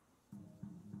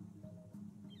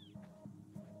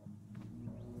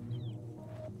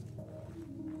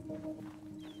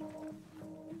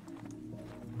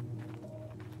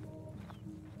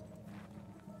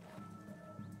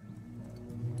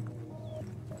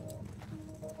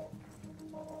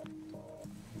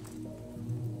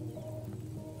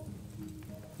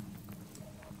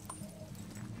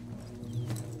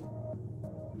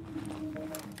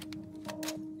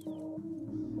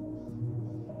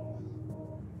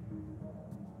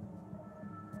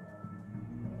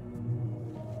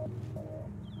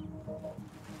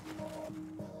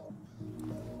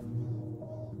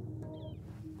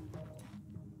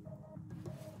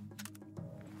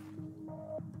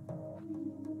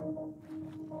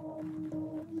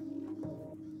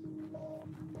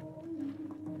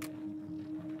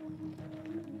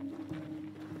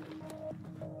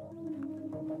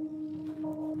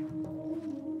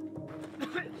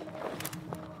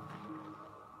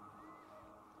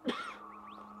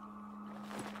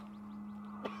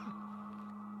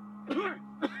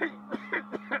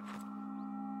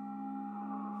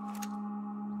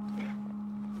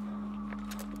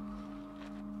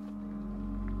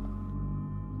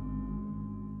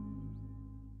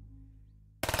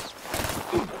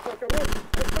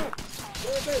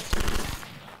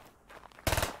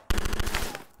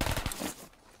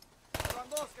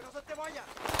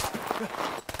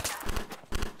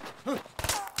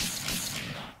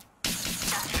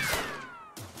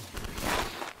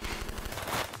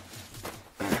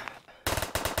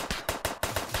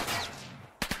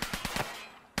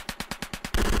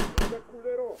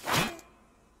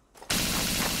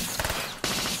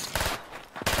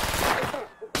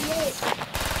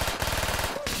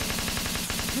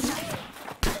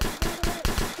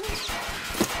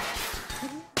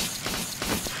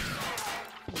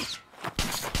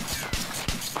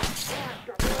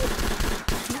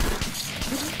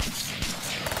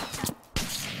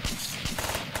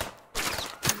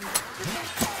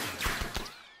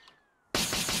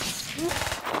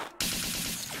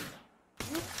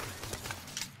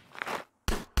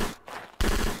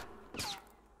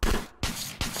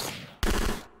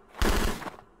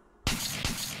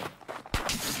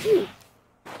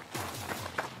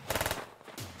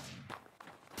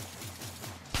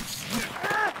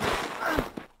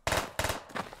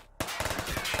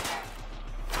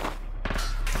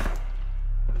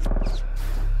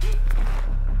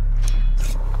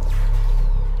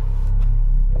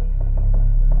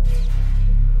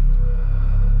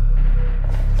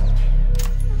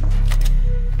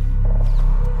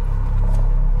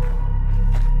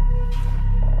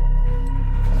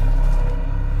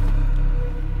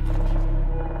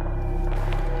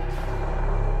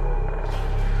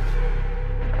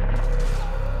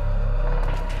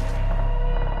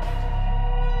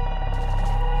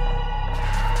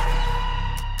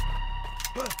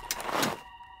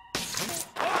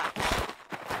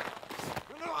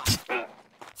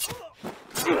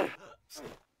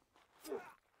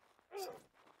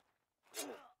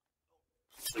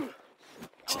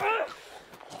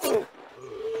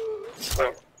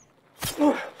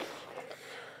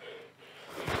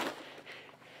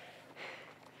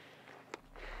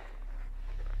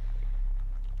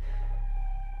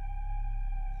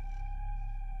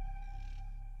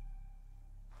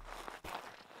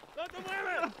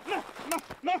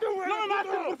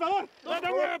 por favor. No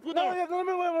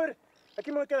me voy a mover.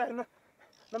 Aquí me voy a quedar.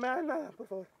 No me hagan nada, por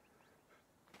favor.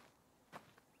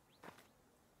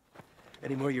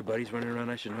 Any more of your buddies running around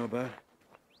I should know about?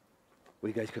 What are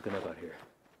you guys cooking up out here?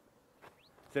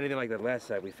 If anything like that last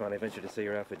site we found, I venture to say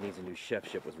your outfit needs a new chef.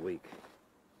 Ship was weak.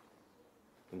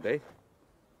 And Bait?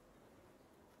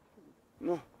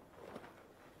 No.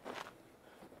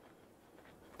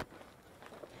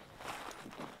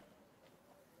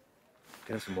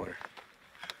 Get us some water.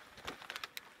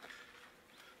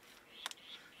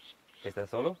 ¿Estás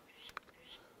solo?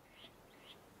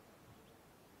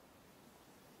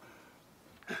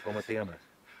 ¿Cómo te llamas?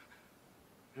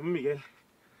 Me llamo Miguel.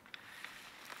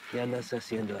 ¿Qué andas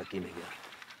haciendo aquí, Miguel?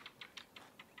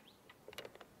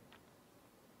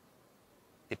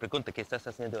 Te pregunto, ¿qué estás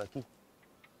haciendo aquí?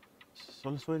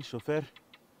 Solo soy el chofer.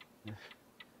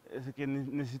 Es que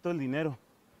necesito el dinero.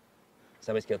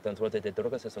 Sabes que el transporte de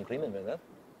drogas es un crimen, ¿verdad?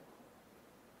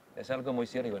 Es algo muy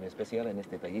serio, en especial en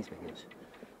este país, Miguel.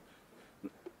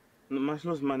 Nomás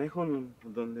los manejo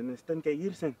donde necesitan que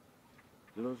irse.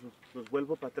 Los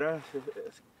vuelvo para atrás.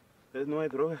 No hay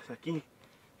drogas aquí.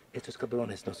 Estos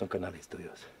cabrones no son canales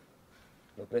tuyos.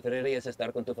 ¿No preferirías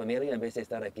estar con tu familia en vez de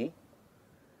estar aquí?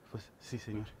 Pues sí,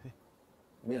 señor. Sí.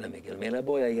 Mira, Miguel, me la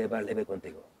voy a llevar leve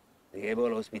contigo. Te llevo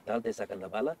al hospital, te sacan la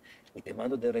bala y te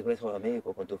mando de regreso a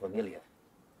México con tu familia.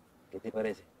 ¿Qué te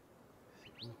parece?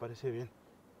 Sí, me parece bien.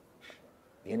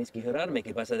 Tienes que jurarme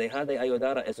que vas a dejar de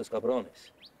ayudar a esos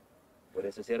cabrones.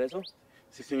 ¿Puedes hacer eso?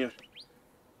 Sí, señor.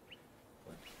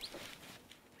 Bueno.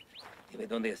 Dime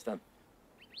dónde están.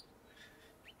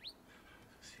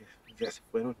 Sí, ya se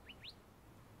fueron.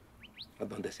 ¿A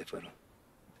dónde se fueron?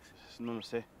 No lo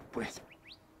sé. Pues,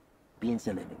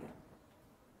 piénsale, Miguel.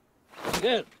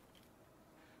 ¡Miguel!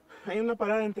 Hay una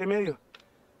parada entre medio.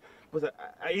 Pues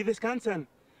ahí descansan,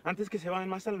 antes que se vayan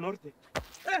más al norte.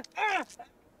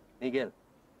 Miguel,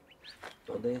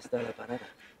 ¿dónde está la parada?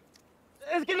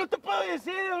 Es que no te puedo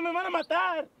decir, me van a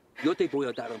matar. Yo te voy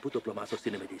a dar un puto plomazo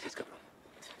si no me dices, cabrón.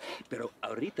 Pero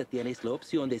ahorita tienes la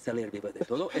opción de salir vivo de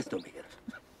todo esto, Miguel.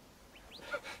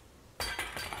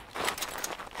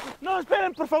 No,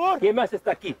 esperen, por favor. ¿Quién más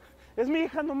está aquí? Es mi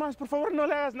hija nomás, por favor, no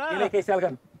le hagas nada. Dile que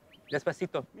salgan.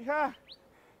 Despacito.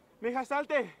 Mija,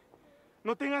 salte.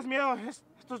 No tengas miedo.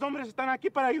 Estos hombres están aquí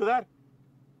para ayudar.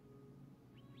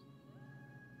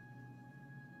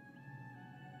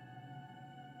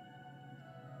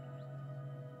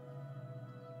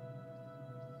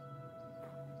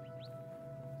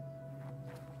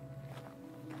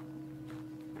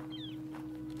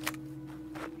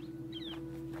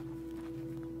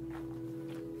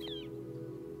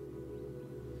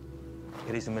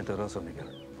 Eres un mentiroso,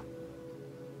 Miguel.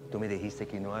 Tú me dijiste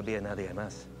que no había nadie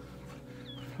más.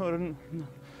 Por favor,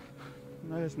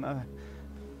 no hagas nada.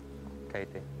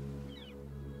 Cállate.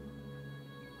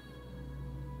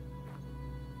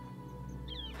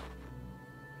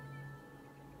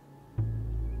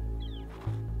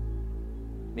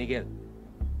 Miguel,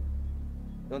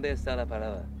 ¿dónde está la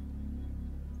parada?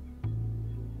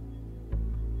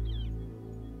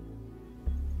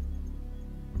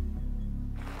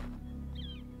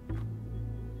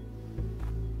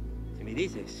 Si me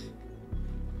dices,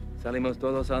 salimos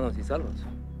todos sanos y salvos.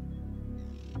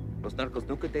 Los narcos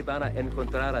nunca te van a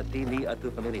encontrar a ti ni a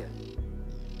tu familia.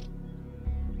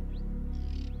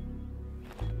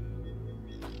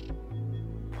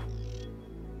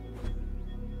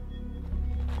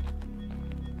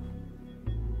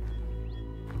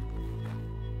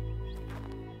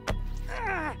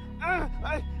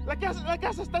 La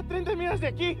casa está a 30 millas de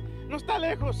aquí. No está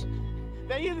lejos.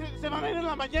 De ahí se van a ir en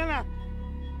la mañana.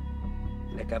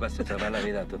 Le acabas de salvar la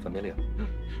vida a tu familia.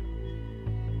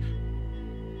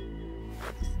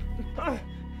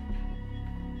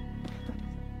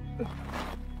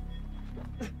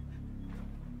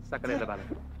 Sácale la bala.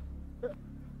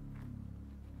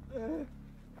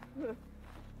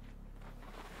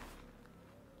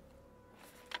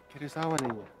 ¿Quieres agua,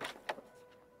 niña?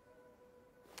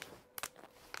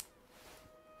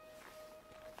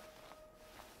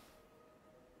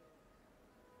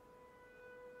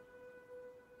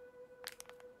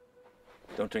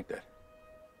 Don't drink that.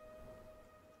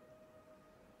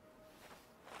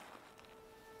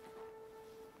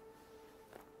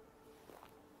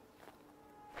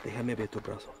 Déjame ver tu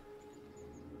brazo.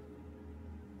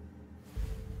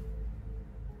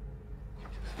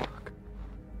 Fuck.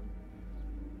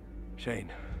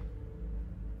 Shane.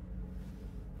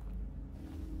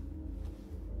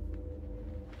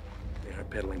 They aren't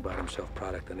peddling bottom shelf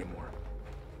product anymore.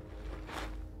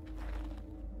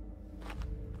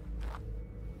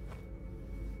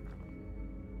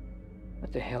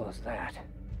 What the hell is that?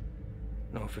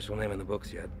 No official name in the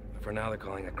books yet. For now, they're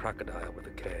calling it crocodile with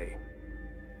a K.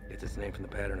 Gets its name from the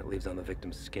pattern it leaves on the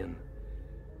victim's skin.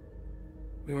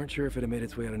 We weren't sure if it had made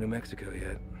its way out of New Mexico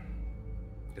yet.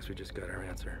 Guess we just got our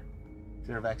answer. Is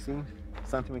there a vaccine?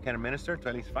 Something we can administer to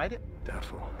at least fight it?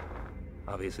 Doubtful.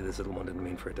 Obviously, this little one didn't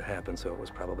mean for it to happen, so it was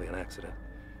probably an accident.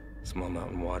 Small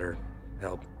mountain water,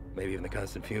 help, maybe even the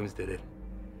constant fumes did it.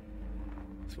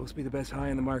 It's supposed to be the best high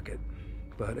in the market,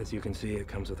 but as you can see, it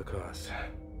comes with a cost.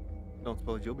 Don't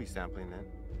suppose you'll be sampling then?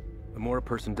 The more a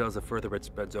person does, the further it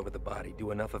spreads over the body.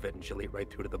 Do enough of it and she'll eat right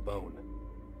through to the bone.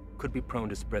 Could be prone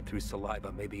to spread through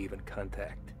saliva, maybe even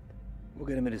contact. We'll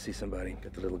get him in to see somebody,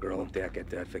 get the little girl and get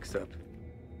Dad fixed up.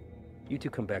 You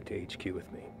two come back to HQ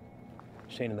with me.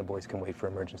 Shane and the boys can wait for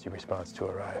emergency response to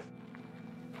arrive.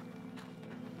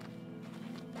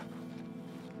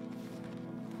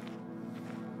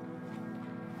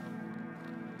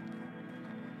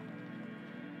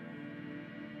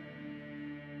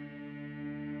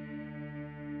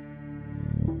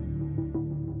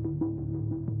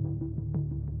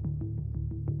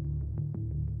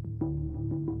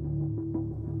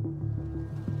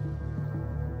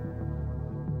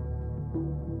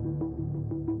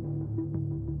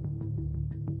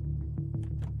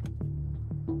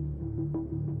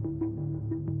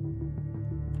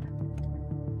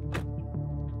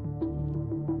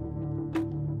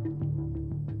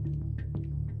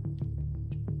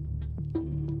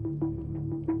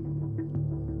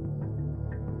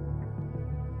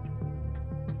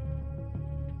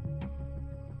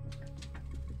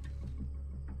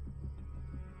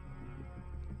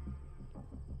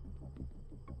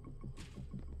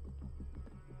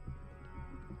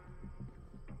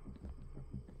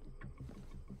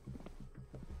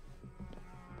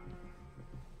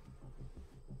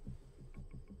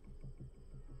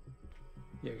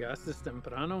 Llegaste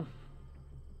temprano.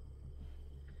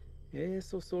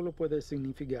 Eso solo puede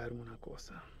significar una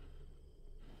cosa.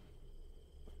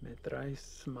 Me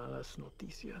traes malas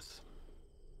noticias.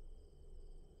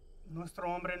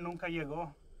 Nuestro hombre nunca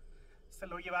llegó. Se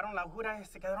lo llevaron la jura y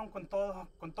se quedaron con todo,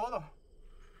 con todo.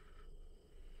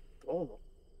 ¿Todo?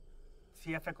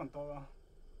 Sí, jefe, con todo.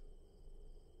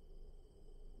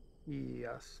 ¿Y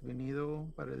has venido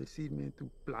para decirme tu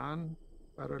plan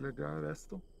para lograr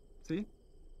esto? ¿Sí?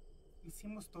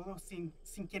 Hicimos todo sin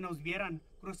que nos vieran.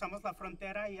 Cruzamos la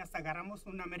frontera y hasta agarramos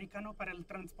un americano para el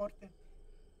transporte.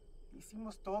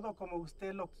 Hicimos todo como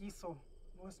usted lo quiso.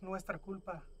 No es nuestra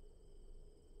culpa.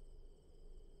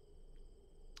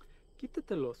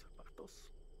 Quítate los zapatos.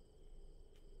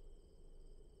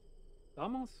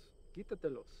 Vamos,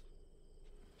 quítatelos.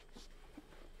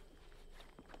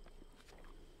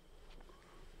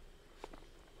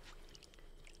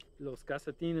 Los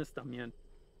calcetines también.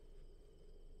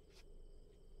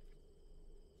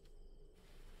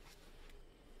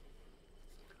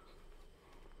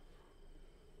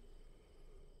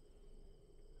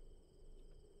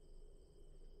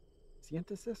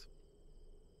 ¿Sientes eso?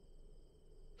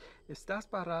 Estás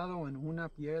parado en una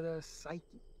piedra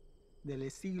psyche del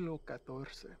siglo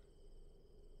XIV.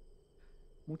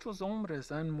 Muchos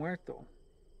hombres han muerto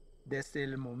desde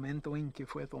el momento en que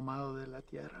fue tomado de la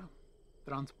tierra,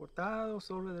 transportado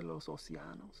sobre los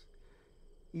océanos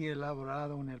y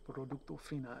elaborado en el producto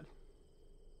final.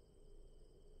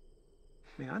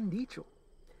 Me han dicho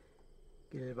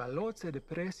que el valor se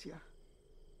deprecia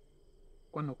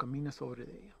cuando caminas sobre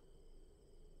ella.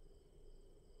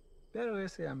 Pero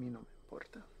ese a mí no me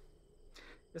importa.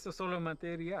 Eso es solo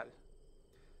material.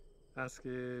 Así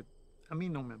que a mí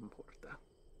no me importa.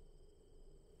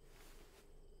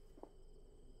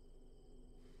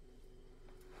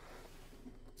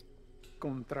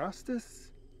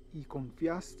 Contrastes y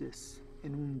confiaste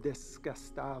en un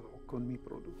desgastado con mi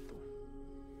producto.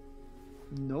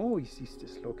 No hiciste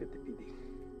lo que te pedí.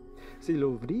 Si lo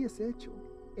hubieras hecho,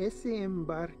 ese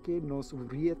embarque nos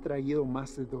hubiera traído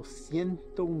más de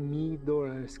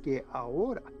 $200,000 que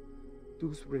ahora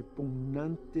tus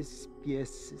repugnantes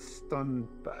pies están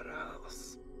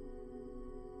parados.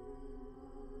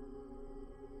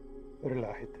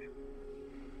 Relájate.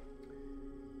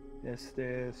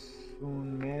 Este es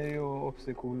un medio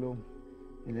obstáculo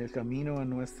en el camino a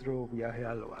nuestro viaje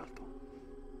a lo alto.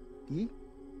 Y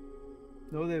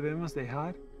no debemos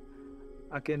dejar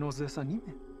a que nos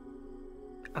desanime.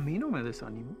 A mí no me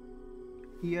desanimo.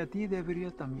 Y a ti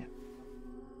debería también.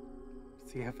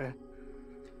 Sí, jefe.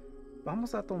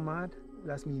 Vamos a tomar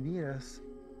las medidas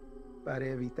para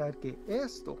evitar que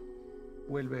esto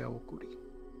vuelva a ocurrir.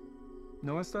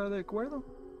 ¿No está de acuerdo?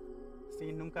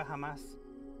 Sí, nunca jamás.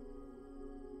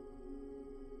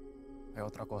 Hay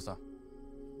otra cosa.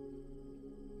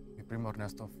 Mi primo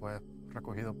Ernesto fue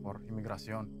recogido por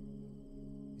inmigración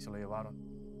y se lo llevaron.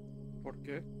 ¿Por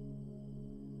qué?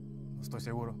 No estoy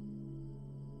seguro.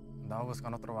 Andaba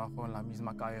buscando trabajo en la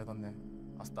misma calle donde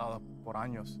ha estado por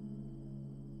años.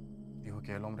 Dijo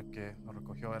que el hombre que lo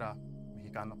recogió era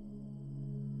mexicano,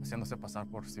 haciéndose pasar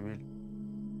por civil.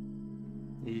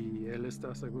 ¿Y él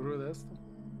está seguro de esto?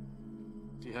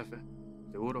 Sí, jefe,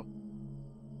 seguro.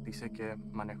 Dice que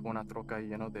manejó una troca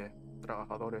llena de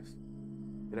trabajadores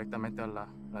directamente a la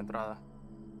entrada.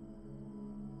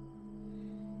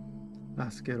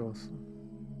 Asqueroso.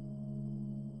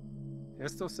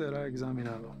 Esto será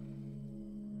examinado.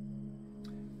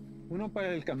 Uno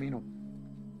para el camino.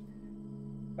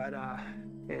 Para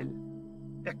el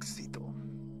éxito.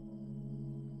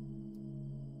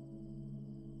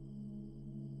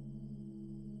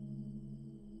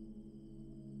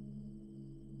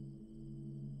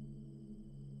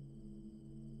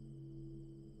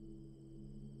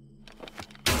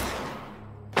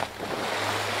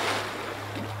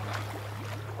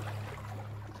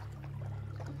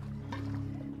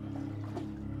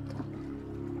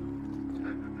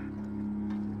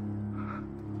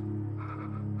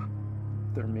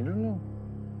 Termínalo.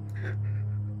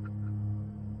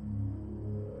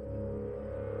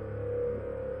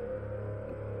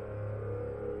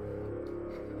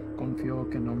 Confío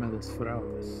que no me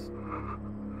defraudes.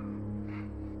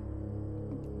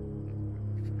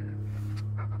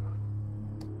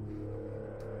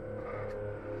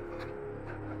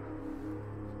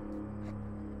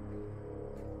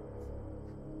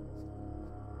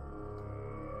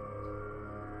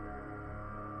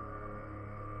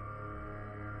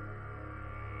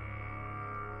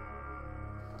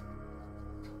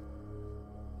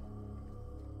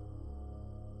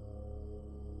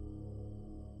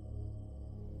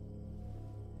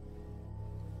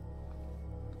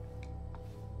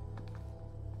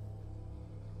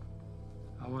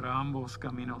 Ahora ambos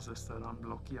caminos estarán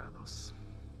bloqueados.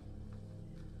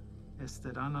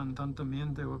 Estarán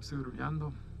constantemente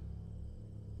observando.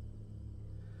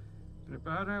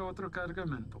 Prepare otro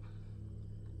cargamento.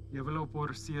 Llévelo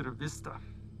por Sierra Vista.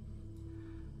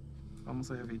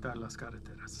 Vamos a evitar las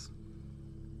carreteras.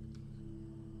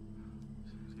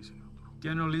 Sí, señor.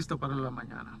 Tiene listo para la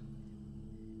mañana.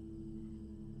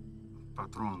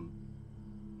 Patrón,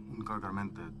 un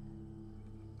cargamento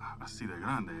así de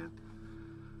grande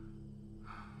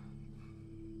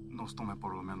nos tome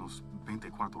por lo menos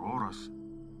 24 horas.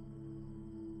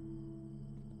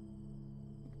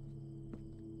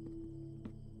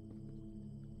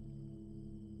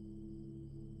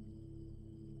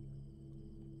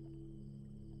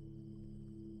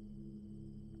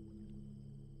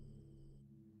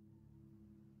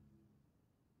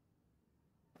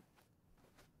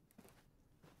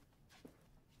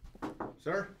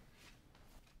 Sir?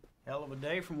 Hell of a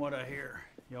day from what I hear.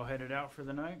 Y'all headed out for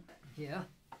the night? Yeah.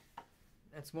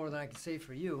 That's more than I can say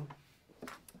for you.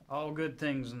 All good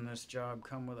things in this job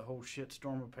come with a whole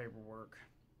shitstorm of paperwork.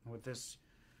 With this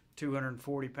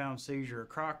 240-pound seizure of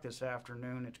croc this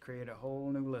afternoon, it's created a whole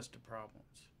new list of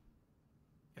problems.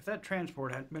 If that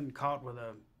transport hadn't been caught with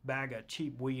a bag of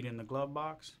cheap weed in the glove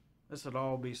box, this would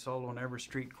all be sold on every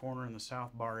street corner in the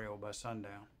South Barrio by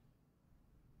sundown.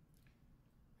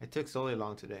 It took Sully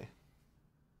long today.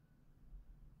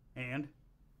 And?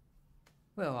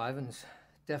 Well, Ivan's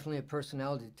definitely a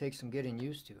personality that takes some getting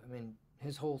used to. I mean,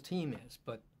 his whole team is,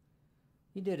 but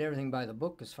he did everything by the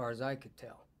book as far as I could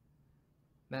tell.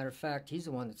 Matter of fact, he's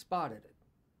the one that spotted it.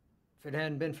 If it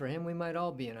hadn't been for him, we might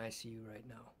all be in ICU right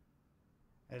now.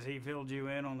 Has he filled you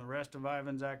in on the rest of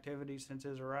Ivan's activities since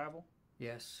his arrival?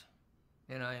 Yes,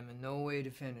 and I am in no way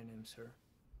defending him, sir.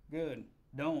 Good.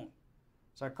 Don't.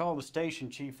 So I called the station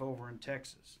chief over in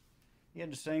Texas. He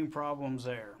had the same problems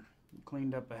there. He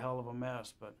cleaned up a hell of a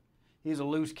mess, but he's a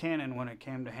loose cannon when it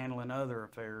came to handling other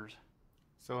affairs.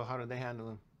 So how did they handle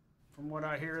him? From what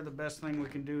I hear, the best thing we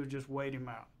can do is just wait him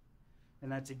out. And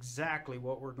that's exactly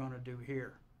what we're going to do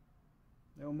here.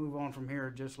 They'll move on from here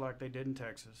just like they did in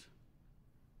Texas.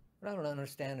 What I don't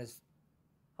understand is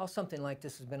how something like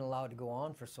this has been allowed to go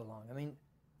on for so long. I mean,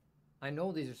 I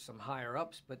know these are some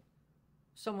higher-ups, but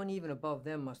someone even above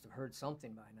them must have heard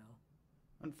something by now.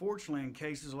 Unfortunately, in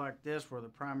cases like this where the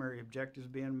primary objective is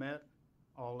being met,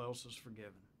 all else is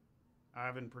forgiven.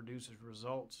 Ivan produces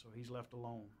results, so he's left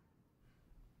alone.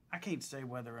 I can't say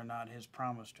whether or not his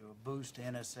promise to a boost to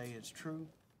NSA is true.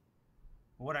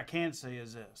 But what I can say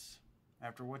is this.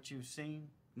 After what you've seen,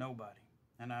 nobody,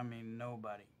 and I mean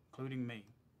nobody, including me,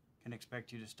 can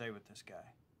expect you to stay with this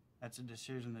guy. That's a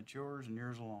decision that's yours and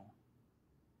yours alone.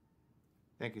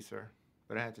 Thank you, sir.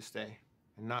 But I had to stay,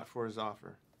 and not for his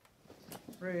offer.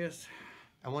 Reyes,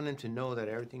 I want him to know that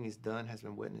everything he's done has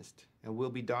been witnessed and will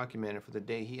be documented for the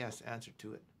day he has to answer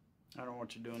to it. I don't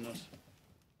want you doing this.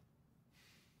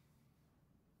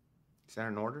 Is that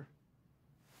an order?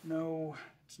 No,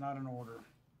 it's not an order.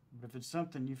 But if it's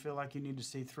something you feel like you need to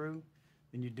see through,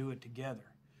 then you do it together.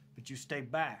 But you stay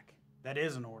back. That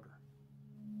is an order.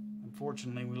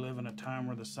 Unfortunately, we live in a time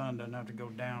where the sun doesn't have to go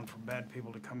down for bad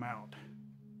people to come out.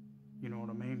 You know what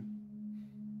I mean?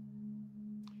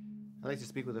 I'd like to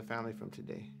speak with the family from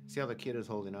today. See how the kid is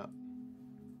holding up.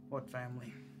 What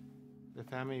family? The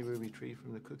family we retrieved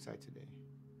from the cook site today.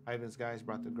 Ivan's guys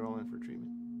brought the girl in for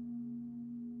treatment.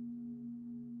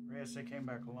 Reyes, they came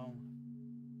back alone.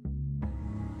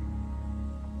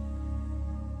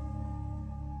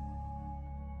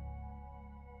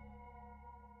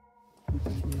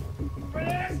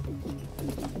 Reyes!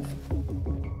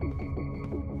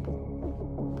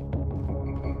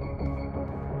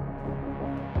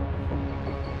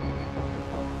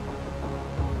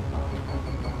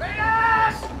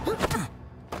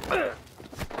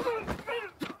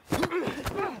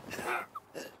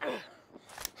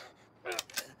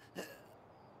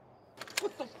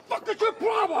 What the fuck is your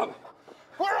problem?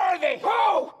 Where are they?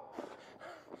 Who?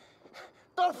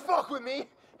 Don't fuck with me!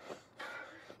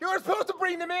 You were supposed to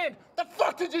bring them in! The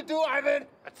fuck did you do, Ivan?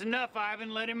 That's enough,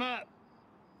 Ivan. Let him up.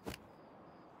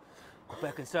 Go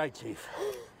back inside, Chief.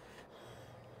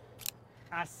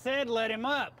 I said let him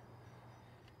up.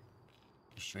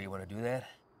 You sure you want to do that?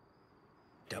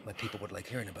 Doubt my people would like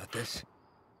hearing about this.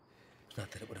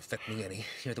 Not that it would affect me any.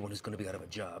 You're the one who's going to be out of a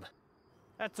job.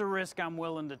 That's a risk I'm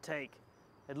willing to take.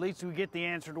 At least we get the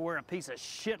answer to where a piece of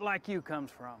shit like you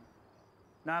comes from.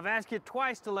 Now, I've asked you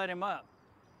twice to let him up.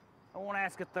 I won't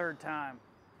ask a third time.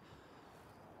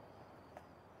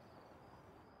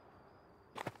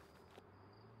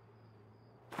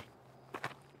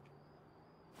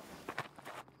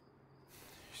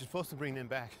 You're supposed to bring them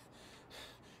back.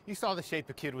 You saw the shape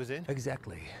the kid was in.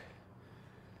 Exactly.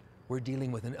 We're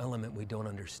dealing with an element we don't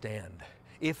understand.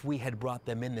 If we had brought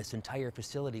them in, this entire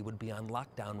facility would be on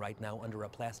lockdown right now under a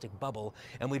plastic bubble,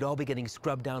 and we'd all be getting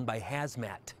scrubbed down by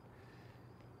hazmat.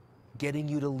 Getting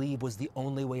you to leave was the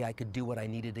only way I could do what I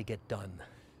needed to get done.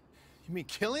 You mean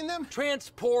killing them?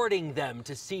 Transporting them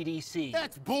to CDC.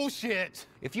 That's bullshit!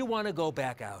 If you want to go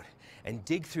back out and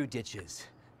dig through ditches,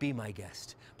 be my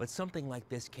guest. But something like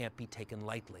this can't be taken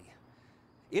lightly.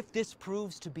 If this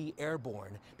proves to be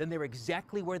airborne, then they're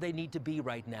exactly where they need to be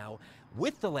right now,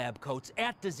 with the lab coats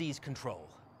at disease control.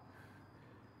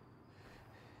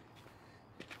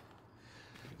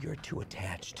 You're too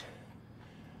attached.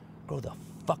 Grow the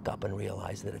fuck up and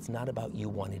realize that it's not about you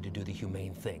wanting to do the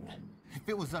humane thing. If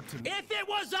it was up to me... If it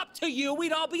was up to you,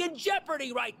 we'd all be in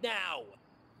jeopardy right now!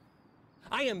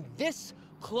 I am this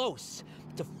close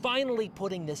to finally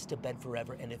putting this to bed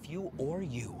forever, and if you or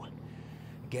you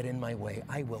get in my way,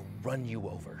 I will run you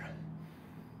over.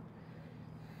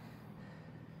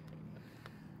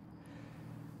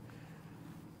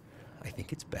 I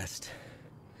think it's best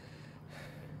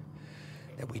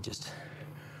that we just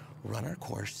run our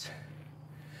course,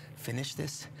 finish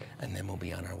this, and then we'll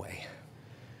be on our way.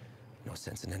 No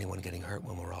sense in anyone getting hurt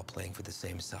when we're all playing for the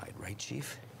same side, right,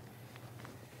 Chief?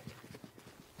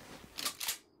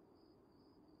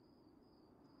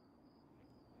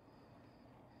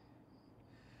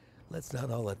 Let's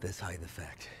not all let this hide the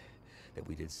fact that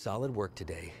we did solid work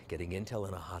today getting intel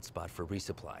in a hotspot for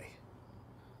resupply.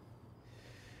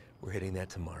 We're hitting that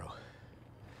tomorrow.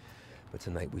 But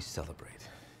tonight we celebrate.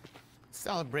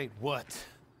 Celebrate what?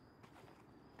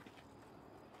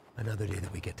 Another day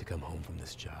that we get to come home from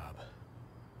this job.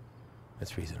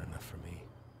 That's reason enough for me.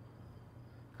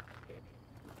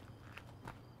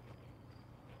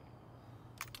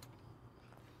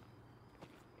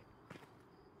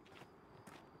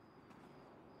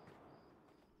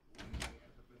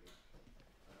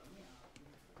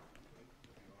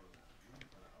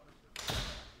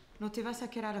 ¿No te vas a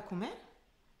quedar a comer?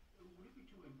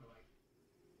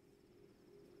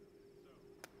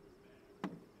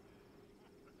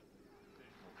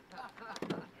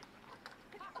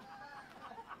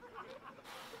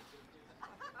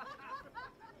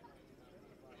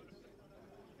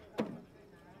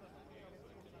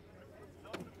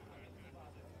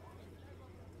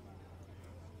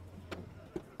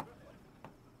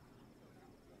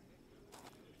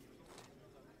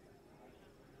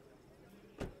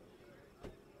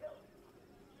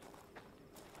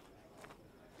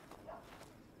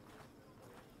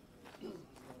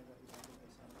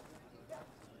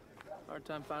 Hard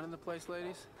time finding the place,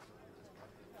 ladies?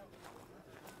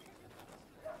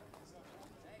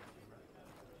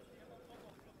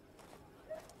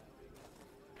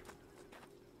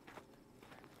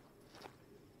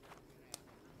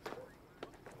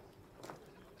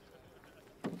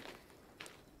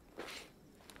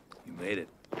 made it.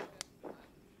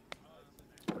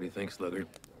 What do you think, Sluggard?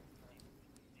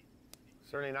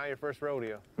 Certainly not your first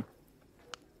rodeo.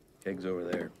 Keg's over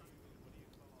there.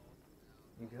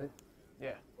 You good?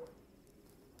 Yeah.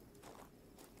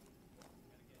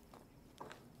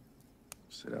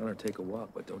 Sit down or take a walk,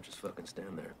 but don't just fucking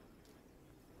stand there.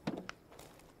 You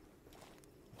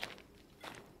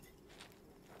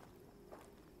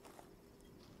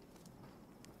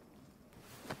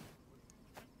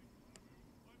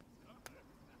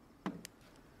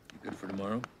good for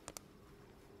tomorrow?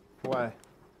 Why?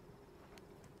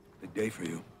 Big day for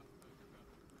you.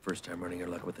 First time running your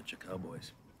luck with the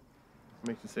Cowboys. What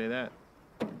makes you say that?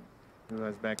 You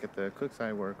guys back at the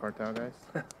Cookside were cartel guys?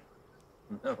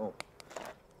 No.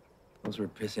 Those were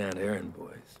pissant errand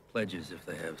boys. Pledges, if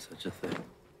they have such a thing.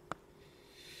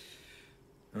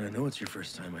 And I know it's your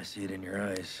first time. I see it in your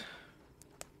eyes.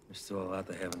 There's still a lot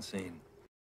they haven't seen.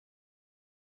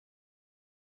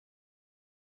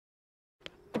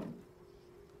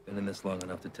 Been in this long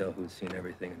enough to tell who's seen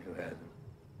everything and who hasn't.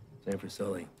 Same for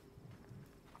Sully.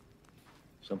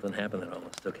 Something happened that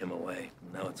almost took him away.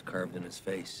 Now it's carved in his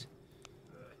face.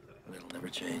 And it'll never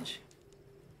change.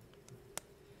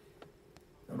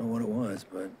 Don't know what it was,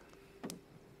 but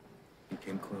he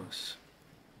came close.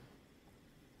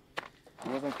 It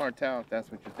wasn't cartel, if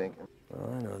that's what you're thinking.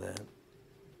 Well, I know that.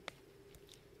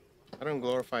 I don't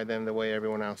glorify them the way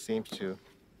everyone else seems to. The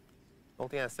only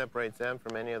thing that separates them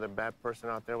from any other bad person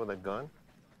out there with a gun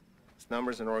is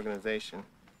numbers and organization.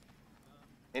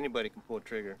 Anybody can pull a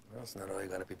trigger. Well, that's not all you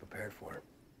gotta be prepared for.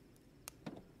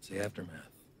 It's the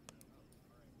aftermath.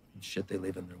 The shit they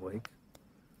leave in their wake.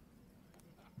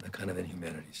 That kind of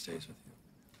inhumanity stays with you.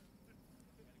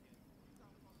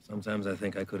 Sometimes I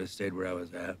think I could have stayed where I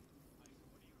was at.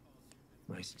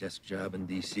 Nice desk job in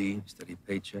D.C., steady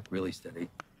paycheck, really steady.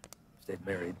 Stayed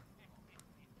married.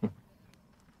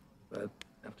 But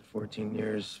after 14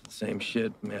 years, the same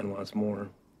shit, man wants more.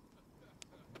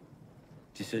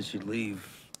 She said she'd leave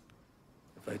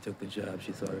if I took the job.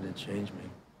 She thought it'd change me.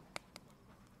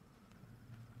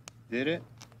 Did it?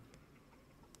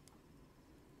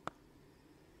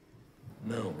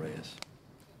 No, Reyes.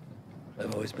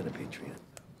 I've always been a patriot.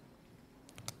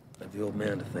 I'm the old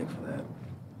man to thank for that.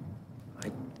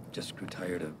 I just grew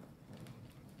tired of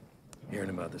hearing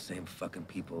about the same fucking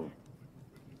people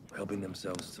helping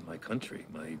themselves to my country,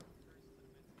 my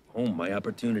home, my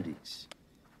opportunities.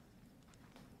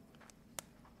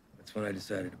 That's when I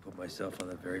decided to put myself on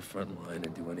the very front line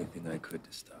and do anything I could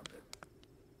to stop it.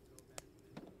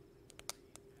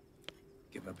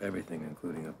 Give up everything,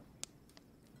 including a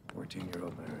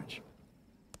 14-year-old marriage.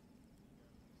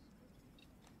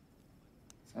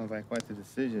 Sounds like quite the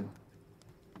decision.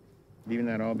 Leaving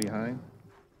that all behind?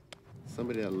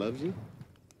 Somebody that loves you?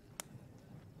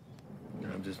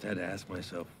 I've just had to ask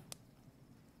myself,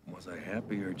 was I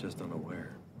happy or just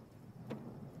unaware?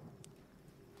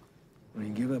 When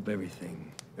you give up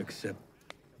everything except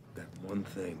that one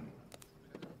thing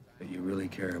that you really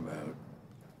care about,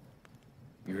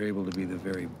 you're able to be the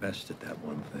very best at that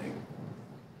one thing.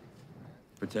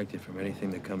 Protect it from anything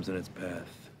that comes in its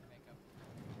path.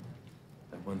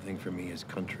 That one thing for me is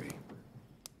country.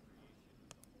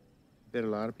 Bet a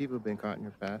lot of people have been caught in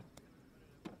your path.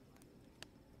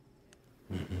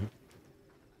 Mm-hmm.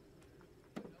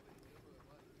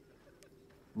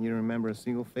 You don't remember a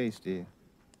single face, do you?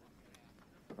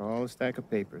 All a stack of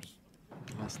papers.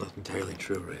 That's not entirely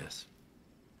true, Reyes.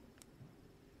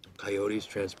 Coyotes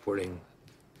transporting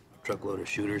a truckload of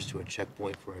shooters to a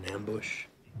checkpoint for an ambush.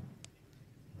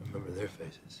 I remember their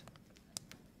faces.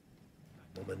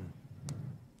 Woman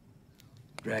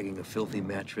dragging a filthy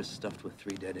mattress stuffed with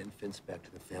 3 dead infants back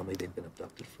to the family they'd been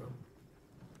abducted from.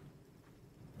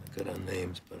 I cut on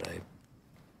names, but I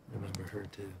remember her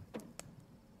too.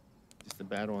 Just the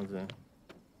bad ones, then.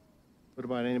 What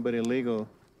about anybody illegal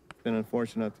who's been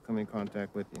unfortunate enough to come in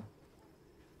contact with you?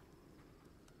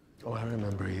 Oh, I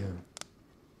remember you.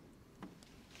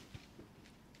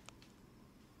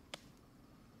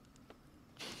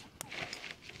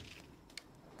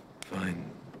 Fine.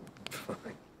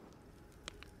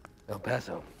 El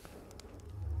Paso.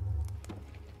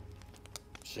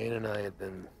 Shane and I had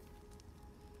been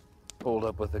holed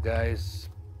up with the guys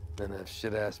in a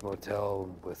shit-ass motel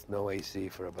with no AC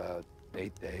for about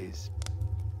 8 days,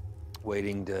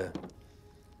 waiting to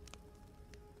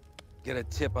get a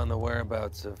tip on the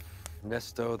whereabouts of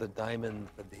Nesto the Diamond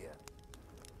Padilla.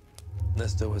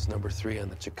 Nesto was number 3 on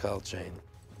the Chacal chain.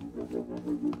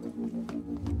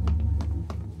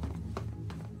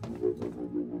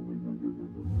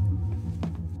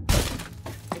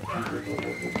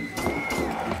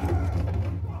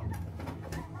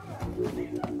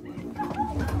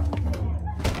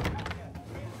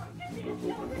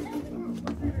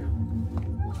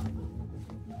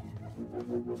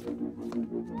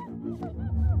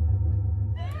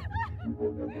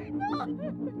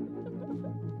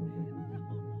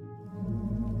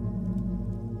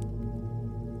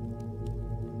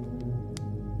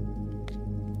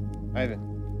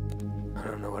 Ivan. I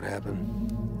don't know what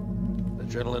happened.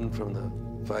 Adrenaline from the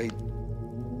fight.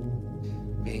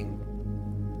 Being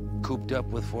cooped up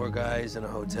with 4 guys in a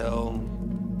hotel.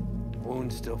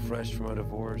 Wounds still fresh from a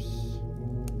divorce.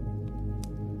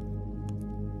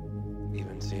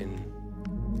 Even seeing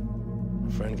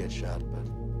a friend get shot, but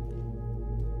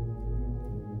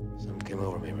something came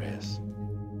over me, Reyes.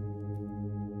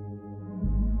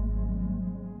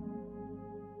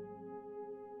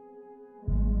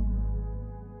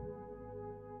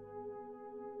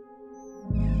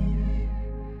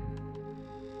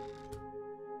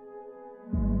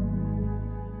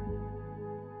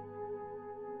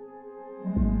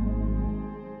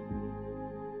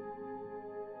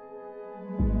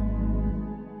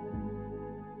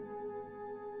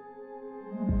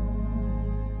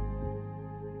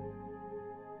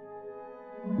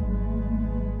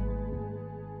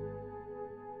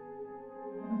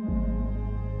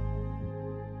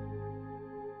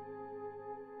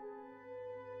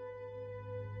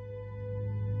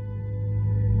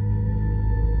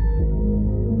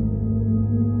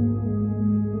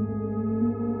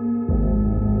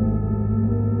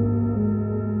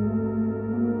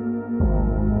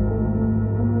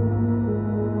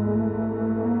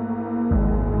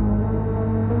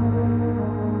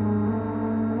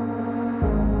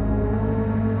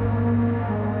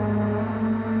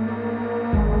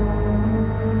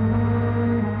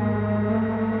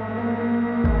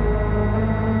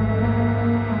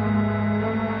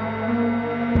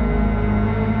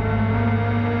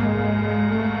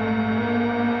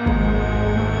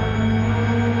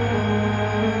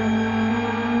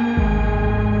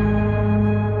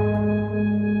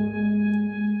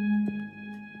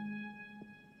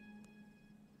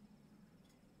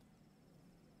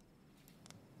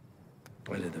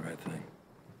 I did the right thing.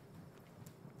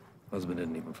 Husband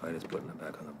didn't even fight his putting him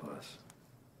back on the bus.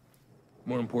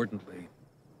 More importantly,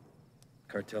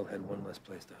 cartel had one less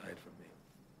place to hide from me.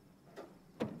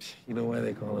 You know why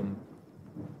they call him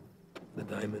the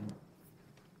Diamond?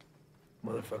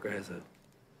 Motherfucker has a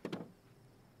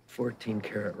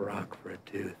 14-karat rock for a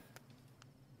tooth.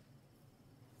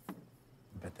 I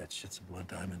bet that shit's a blood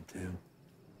diamond, too.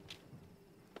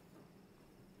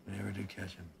 I never did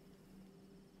catch him.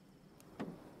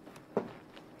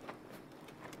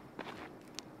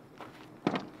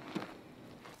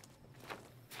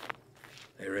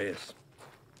 Hey, Reyes.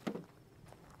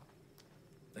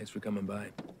 Thanks for coming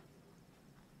by.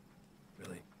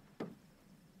 Really.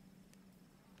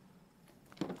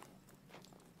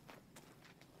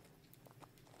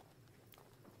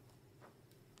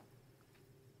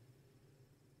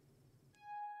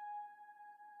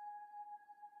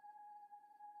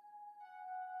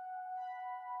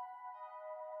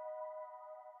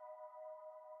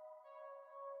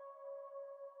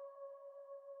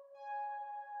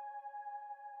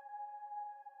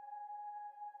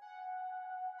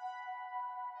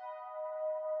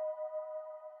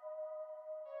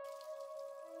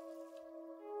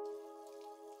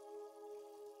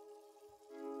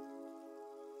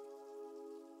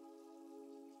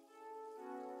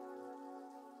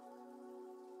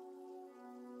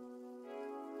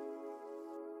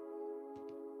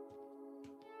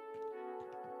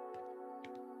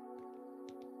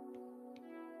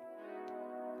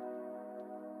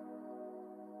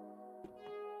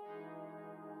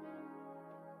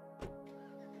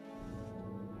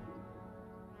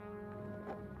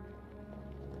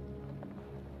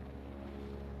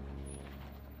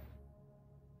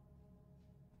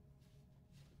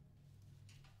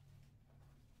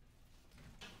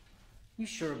 You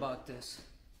sure about this?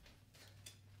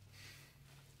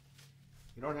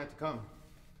 You don't have to come.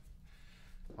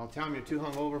 I'll tell him you're too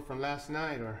hungover from last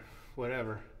night or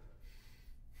whatever.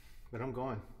 But I'm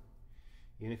going.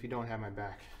 Even if you don't have my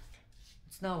back.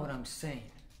 It's not what I'm saying.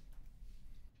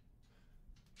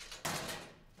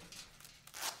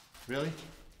 Really?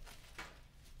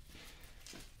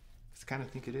 I kind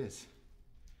of think it is.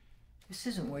 This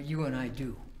isn't what you and I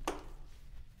do.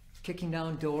 Kicking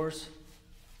down doors,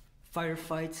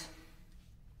 firefights.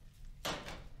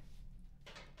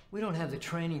 We don't have the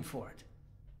training for it.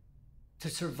 To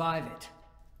survive it.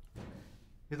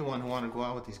 You're the one who wanted to go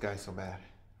out with these guys so bad.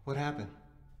 What happened?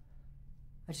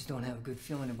 I just don't have a good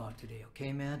feeling about today,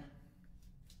 okay, man?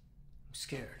 I'm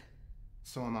scared.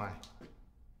 So am I.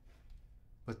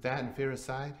 But that and fear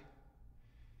aside,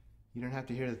 you don't have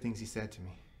to hear the things he said to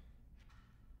me.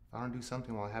 If I don't do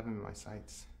something while I have him in my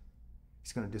sights,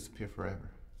 he's gonna disappear forever.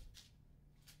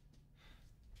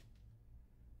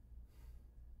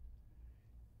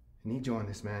 I need you on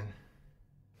this, man.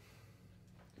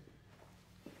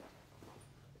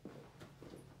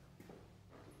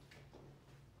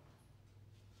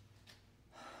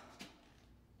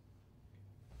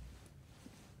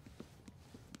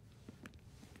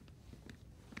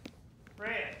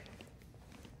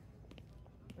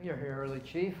 You're here early,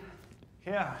 Chief.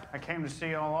 Yeah, I came to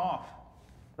see y'all off.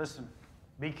 Listen,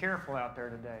 be careful out there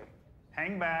today.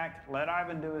 Hang back, let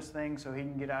Ivan do his thing so he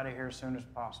can get out of here as soon as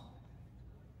possible.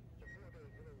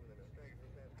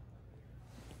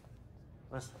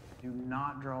 Listen, do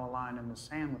not draw a line in the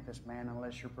sand with this man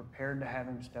unless you're prepared to have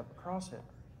him step across it.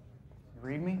 You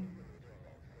read me?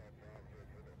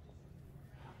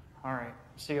 All right,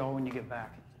 see y'all when you get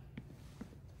back.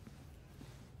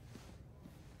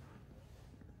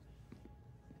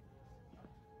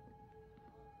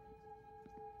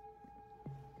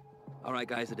 All right,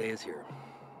 guys, the day is here.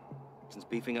 Since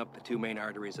beefing up the two main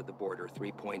arteries of the border,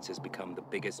 3 Points has become the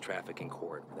biggest trafficking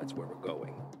corridor. That's where we're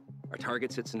going. Our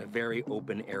target sits in a very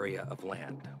open area of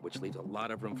land, which leaves a lot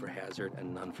of room for hazard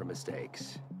and none for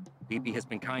mistakes. BP has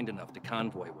been kind enough to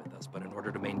convoy with us, but in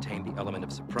order to maintain the element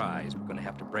of surprise, we're going to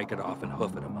have to break it off and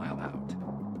hoof it a mile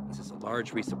out. This is a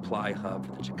large resupply hub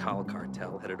for the Chacal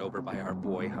cartel, headed over by our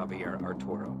boy, Javier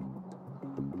Arturo.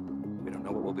 We don't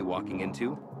know what we'll be walking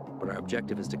into, but our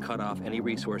objective is to cut off any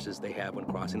resources they have when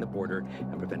crossing the border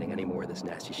and preventing any more of this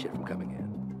nasty shit from coming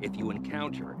in. If you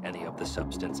encounter any of the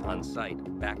substance on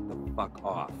site, back the fuck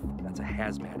off. That's a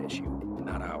hazmat issue,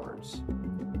 not ours.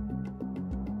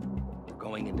 We're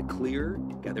going into clear,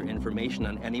 gather information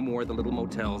on any more of the little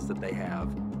motels that they have,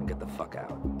 and get the fuck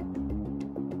out.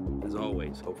 As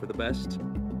always, hope for the best,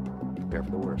 prepare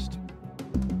for the worst.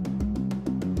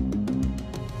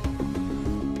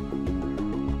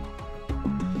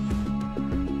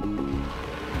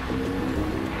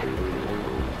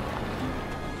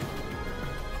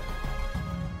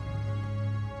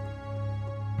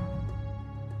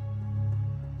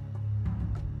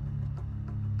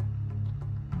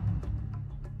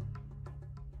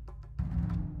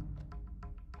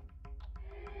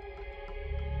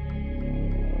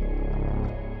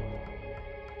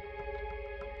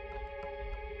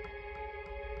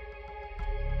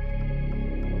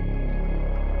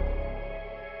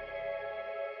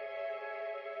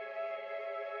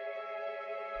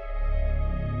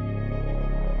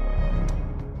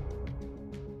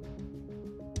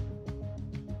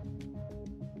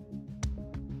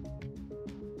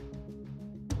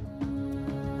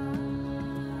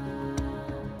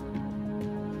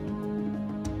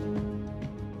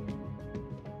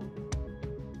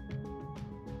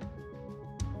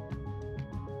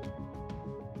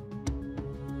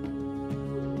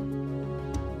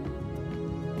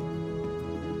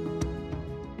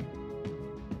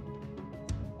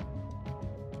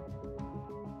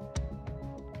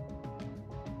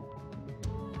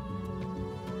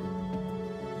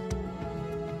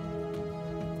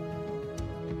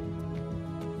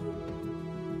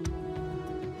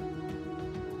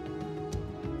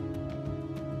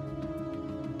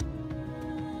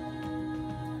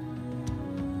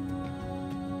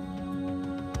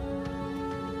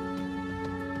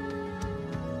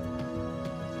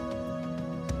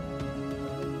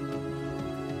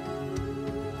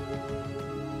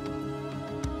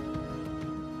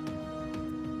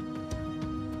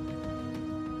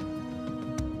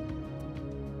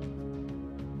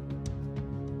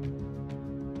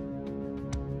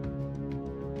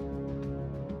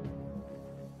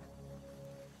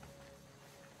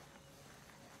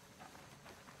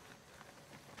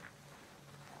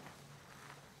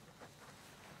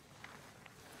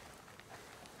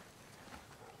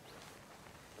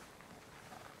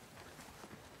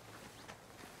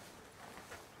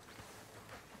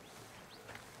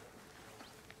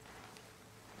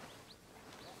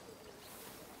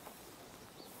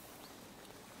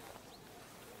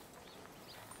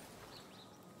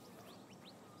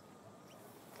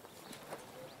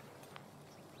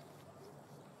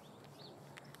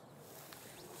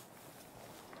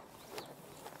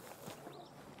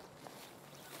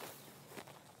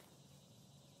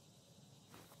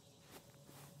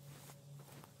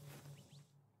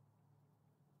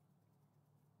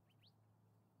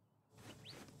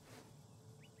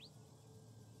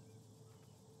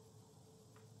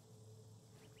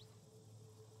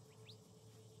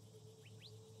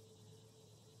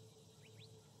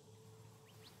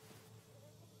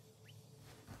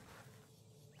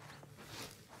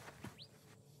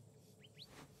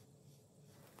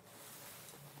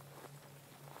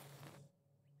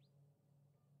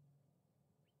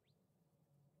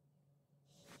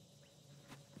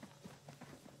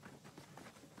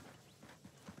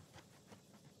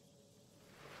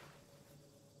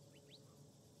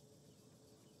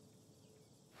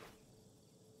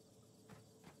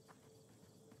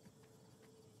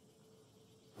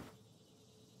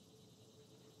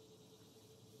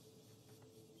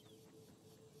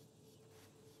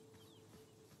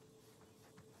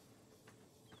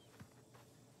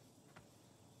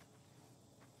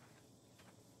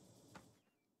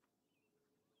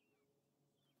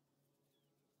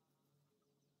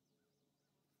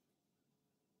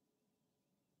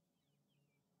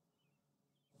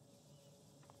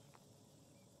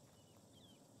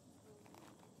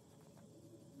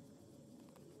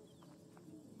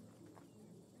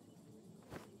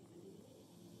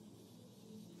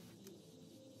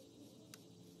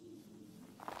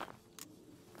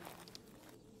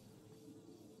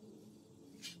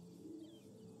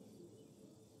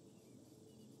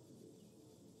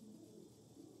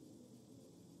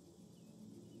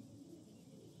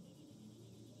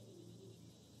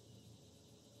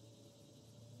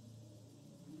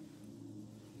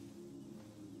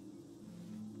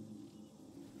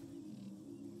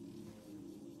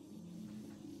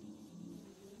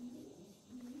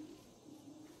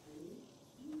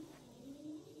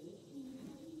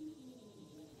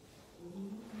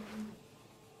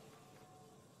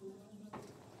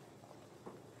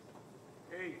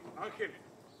 Ángel.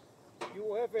 ¿Y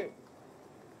hubo, jefe?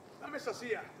 Dame esa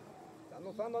silla. ¿Están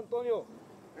usando, Antonio?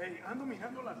 Hey, ando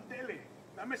mirando la tele.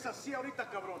 Dame esa silla ahorita,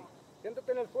 cabrón.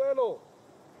 Siéntate en el suelo.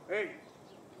 Hey,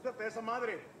 quítate de esa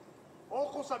madre.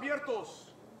 Ojos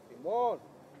abiertos. Simón.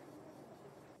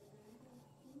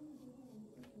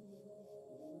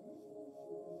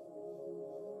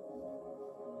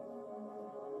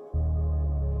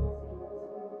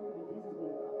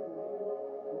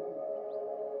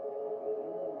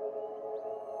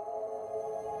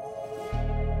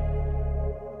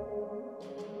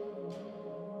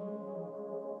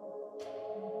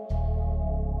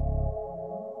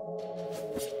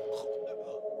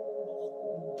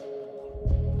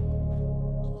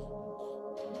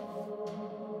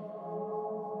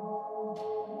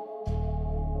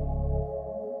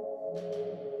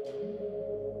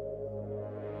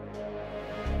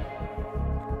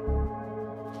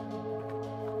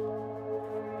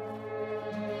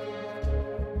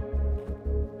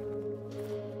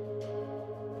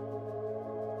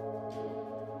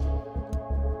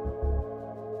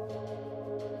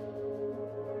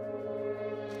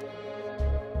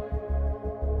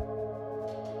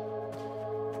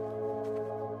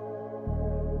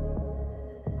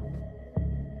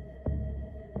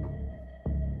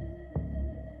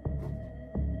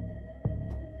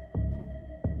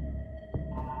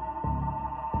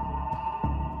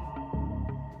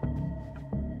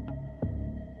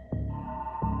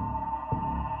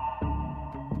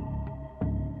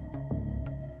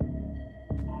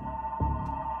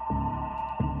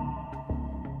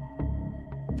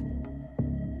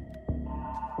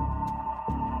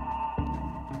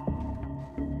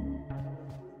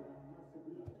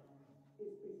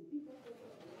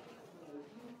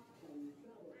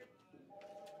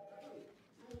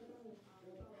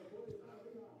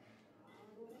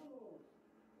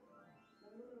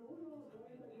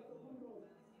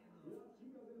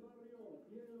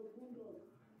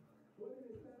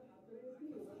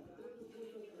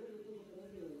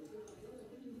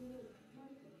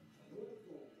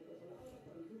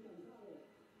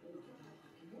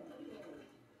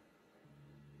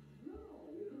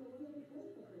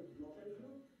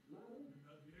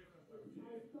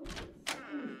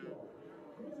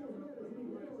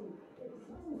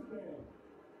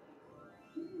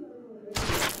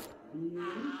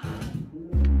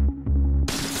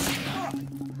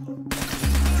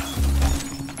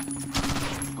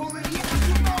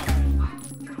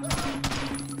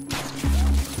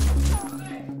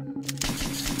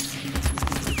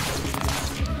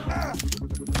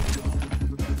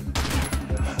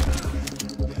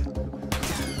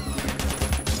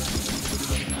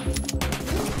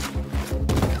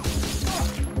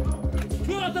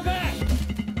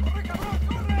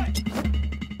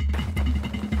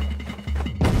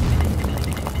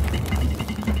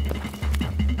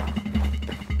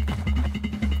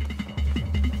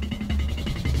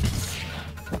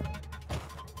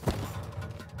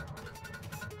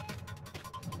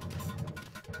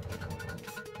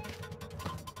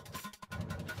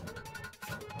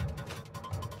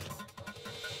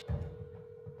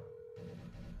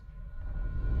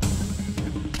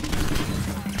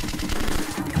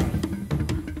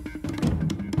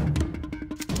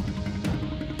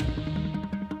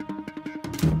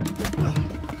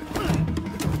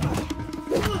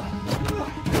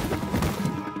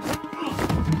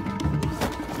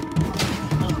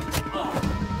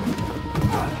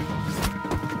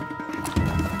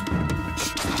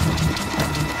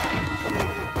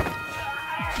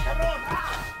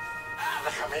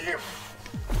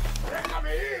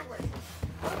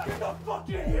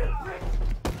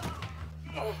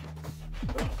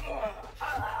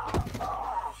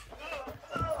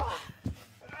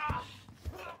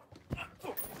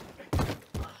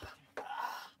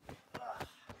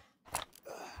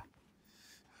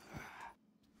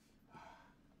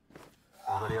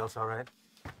 Everybody else all right?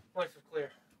 Lights are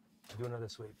clear. Do another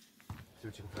sweep. See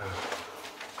what you can find.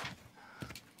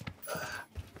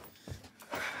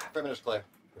 5 minutes clear.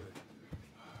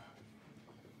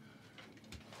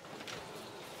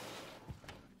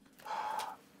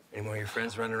 Any more of your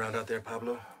friends running around out there,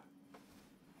 Pablo?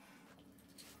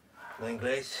 No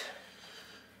Inglés?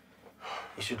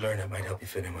 You should learn. It might help you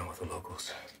fit in well with the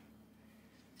locals.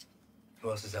 Who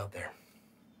else is out there?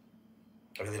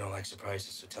 I really don't like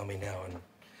surprises, so tell me now, and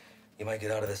you might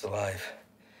get out of this alive,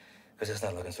 because it's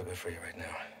not looking so good for you right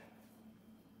now.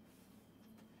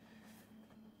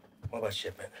 What about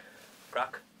shipment?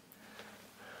 Brock?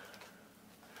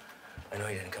 I know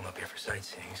you didn't come up here for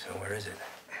sightseeing, so where is it?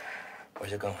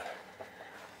 Where's it going?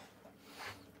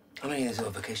 How many of these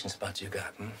little vacation spots you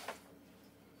got, hmm?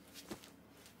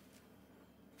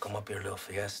 be a little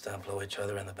fiesta, blow each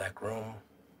other in the back room.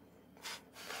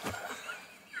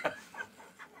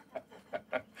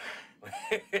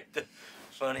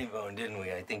 Funny bone, didn't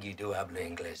we? I think you do habla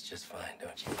English just fine,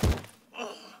 don't you?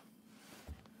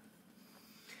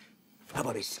 How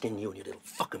about I skin you and your little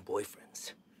fucking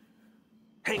boyfriends?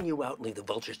 Hang you out and leave the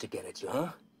vultures to get at you, huh?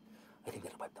 I think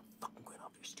that'll wipe the fucking grin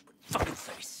off your stupid fucking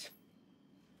face.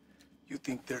 You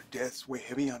think their deaths weigh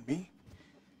heavy on me?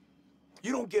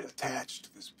 You don't get attached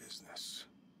to this business.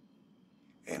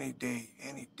 Any day,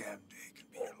 any damn day can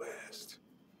be your last.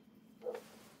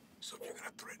 So if you're gonna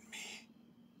threaten me,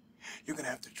 you're gonna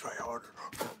have to try harder.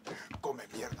 Come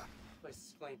mierda. Let's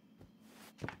explain.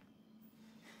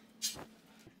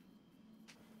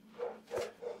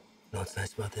 Know what's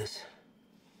nice about this?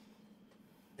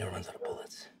 Never runs out of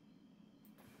bullets.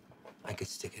 I could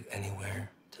stick it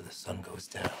anywhere till the sun goes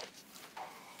down.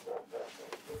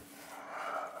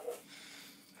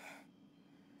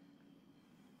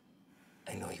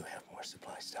 I know you have more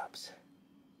supply stops.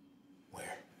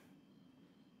 Where?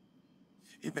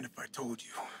 Even if I told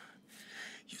you,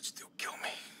 you'd still kill me.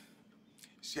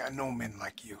 See, I know men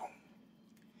like you.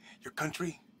 Your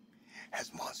country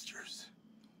has monsters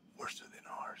worse than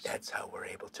ours. That's how we're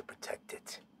able to protect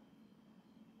it.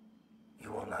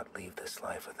 You will not leave this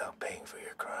life without paying for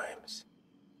your crimes.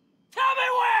 Tell me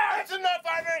where! That's enough,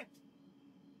 Ivan!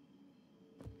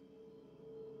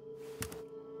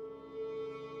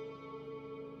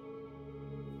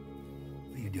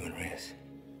 What are you doing, Reyes?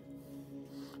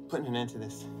 Putting an end to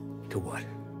this. To what?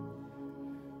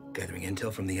 Gathering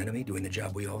intel from the enemy, doing the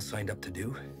job we all signed up to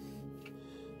do?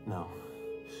 No.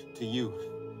 To you.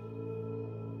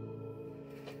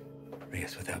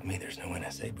 Reyes, without me, there's no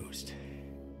NSA boost.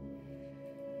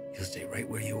 You'll stay right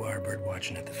where you are, bird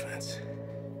watching at the fence.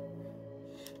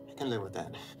 I can live with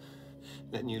that.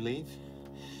 Letting you leave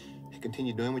and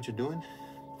continue doing what you're doing,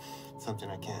 something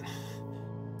I can.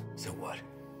 So what?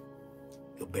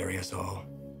 You'll bury us all,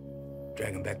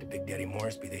 drag him back to Big Daddy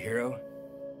Morris, be the hero?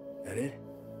 That it?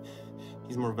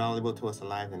 He's more valuable to us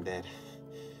alive than dead.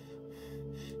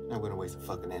 I'm not gonna waste the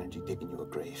fucking energy digging you a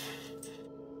grave.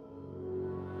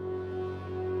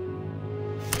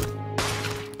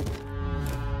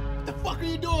 The fuck are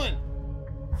you doing?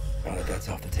 Now that that's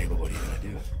off the table, what are you gonna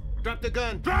do? Drop the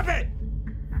gun. Drop it!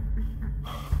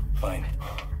 Fine.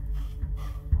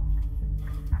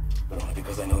 But only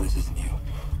because I know this isn't you.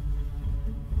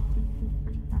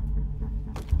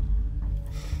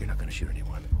 You're not gonna shoot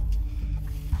anyone.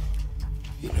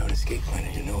 You've no escape plan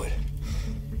and you know it.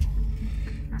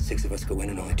 6 of us go in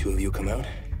and only 2 of you come out.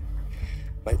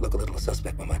 Might look a little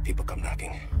suspect when my people come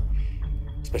knocking.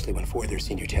 Especially when 4 of their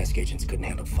senior task agents couldn't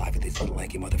handle 5 of these little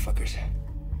lanky motherfuckers.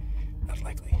 Not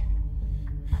likely.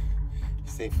 You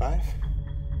say 5?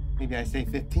 Maybe I say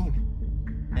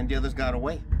 15. And the others got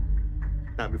away.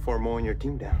 Not before mowing your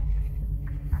team down.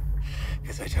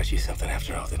 Guess I taught you something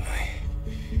after all, didn't I?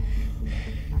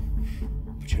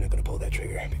 But you're not gonna pull that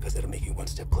trigger because that'll make you 1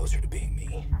 step closer to being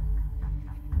me.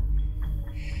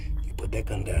 You put that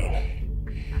gun down,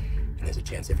 and there's a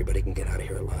chance everybody can get out of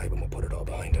here alive and we'll put it all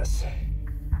behind us.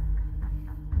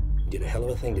 You did a hell of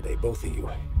a thing today, both of you.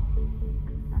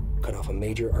 Cut off a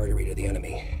major artery to the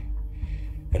enemy.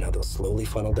 And now they'll slowly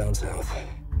funnel down south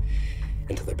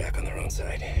until they're back on their own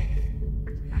side.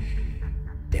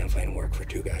 Damn fine work for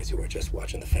 2 guys who were just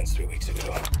watching the fence 3 weeks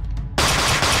ago.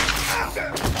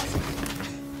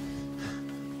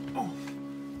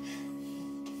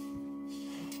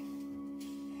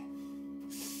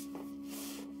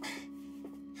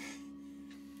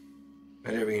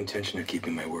 I had every intention of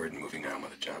keeping my word and moving on when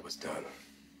the job was done.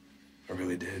 I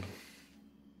really did.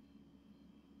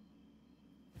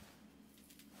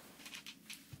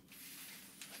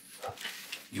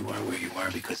 You are where you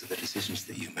are because of the decisions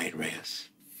that you made, Reyes.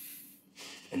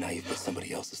 And now you've put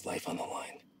somebody else's life on the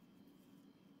line.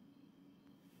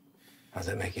 How's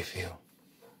that make you feel?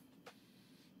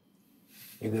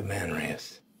 You're a good man,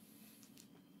 Reyes.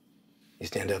 You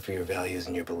stand up for your values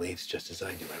and your beliefs just as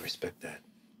I do. I respect that.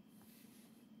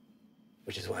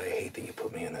 Which is why I hate that you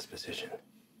put me in this position.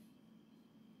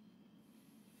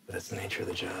 But that's the nature of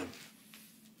the job.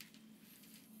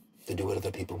 To do what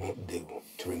other people won't do,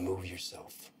 to remove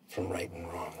yourself from right and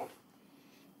wrong.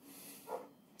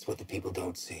 It's what the people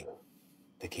don't see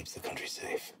that keeps the country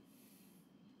safe.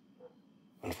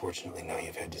 Unfortunately, now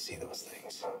you've had to see those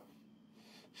things.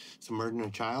 So murdering a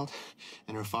child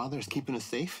and her father is keeping us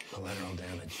safe? Collateral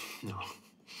damage. No,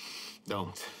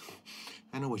 don't.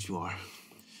 I know what you are.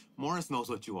 Morris knows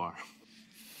what you are.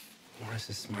 Morris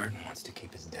is smart and wants to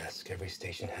keep his desk. Every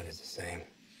station head is the same.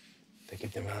 They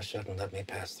keep their mouths shut and let me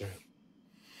pass through.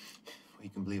 Well, you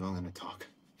can believe I'm gonna talk.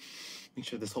 Make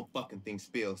sure this whole fucking thing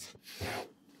spills.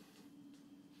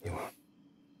 You won't.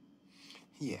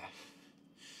 Yeah.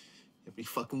 Every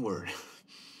fucking word.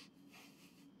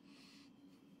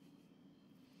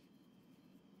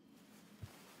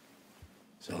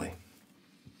 Sully.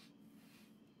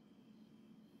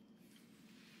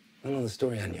 I don't know the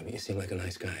story on you, but you seem like a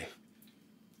nice guy.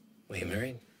 Well, you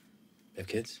married? Have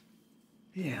kids?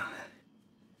 Yeah.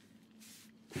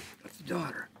 Got a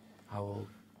daughter. How old?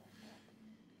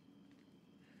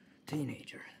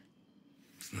 Teenager.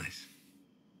 It's nice.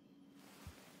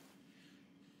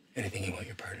 Anything you want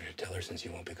your partner to tell her since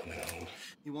you won't be coming home?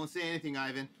 He won't say anything,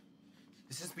 Ivan.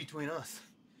 It's just between us.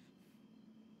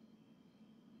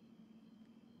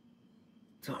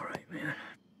 It's all right, man.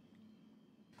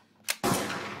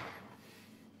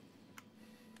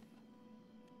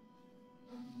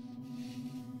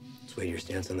 Sway your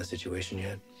stance on the situation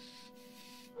yet?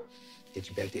 Get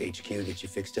you back to HQ, get you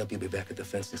fixed up, you'll be back at the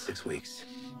fence in 6 weeks.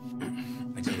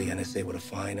 I tell the NSA what a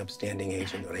fine, upstanding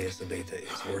agent Reyes Abeta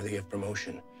is, worthy of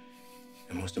promotion.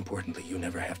 And most importantly, you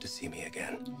never have to see me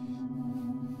again.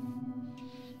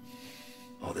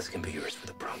 All this can be yours for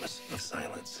the promise of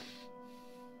silence.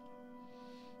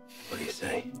 What do you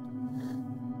say?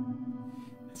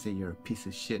 I say you're a piece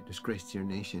of shit, disgrace to your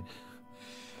nation,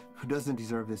 who doesn't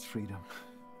deserve this freedom.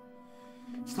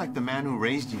 It's like the man who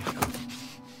raised you.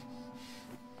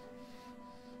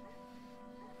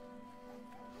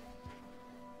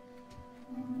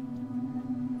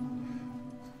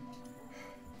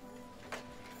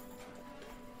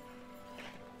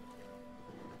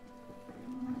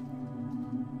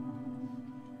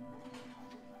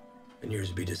 And yours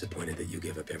would be disappointed that you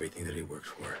gave up everything that he worked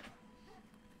for.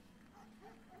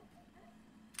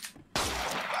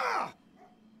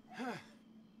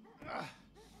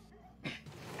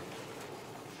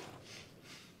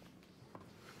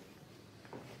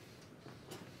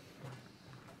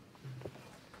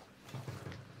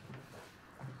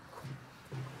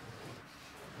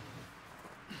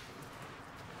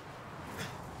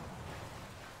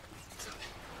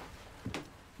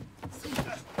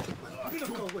 Ven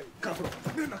acá, güey, cabrón.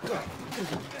 Ven acá.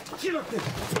 Quítate.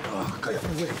 Cállate,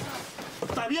 güey.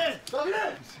 ¿Está bien? ¿Está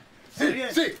bien? Sí,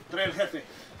 bien. Sí. Trae el jefe.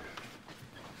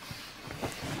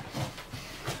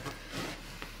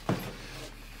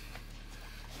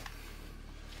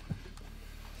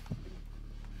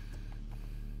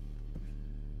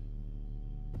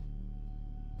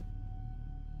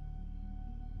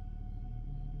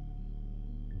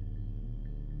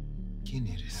 ¿Quién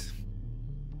eres?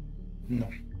 No.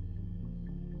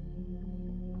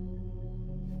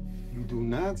 You do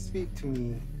not speak to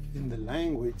me in the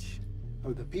language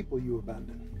of the people you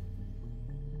abandoned.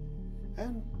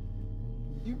 And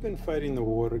you've been fighting the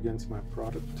war against my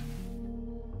product.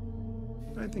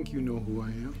 I think you know who I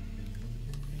am.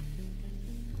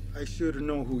 I should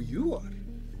know who you are.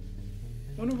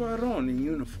 One of our own in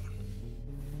uniform.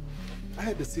 I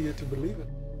had to see it to believe it.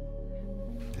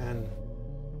 And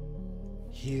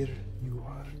here you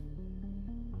are.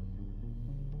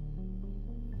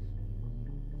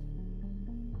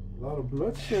 A lot of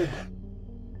bloodshed.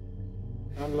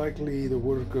 Unlikely the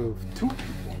work of two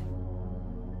people.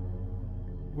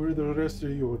 Where are the rest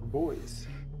of your boys?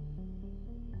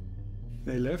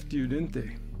 They left you, didn't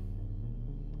they?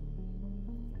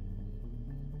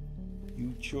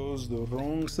 You chose the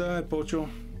wrong side, Pocho.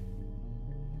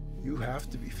 You have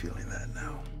to be feeling that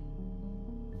now.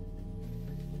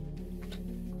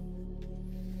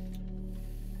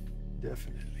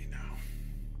 Definitely now.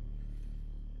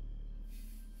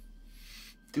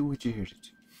 Do what you're here to do.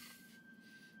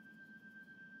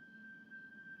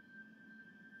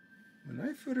 When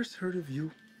I first heard of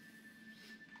you,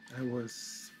 I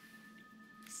was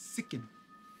sickened,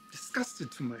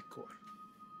 disgusted to my core.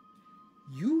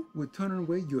 You would turn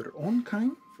away your own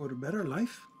kind for a better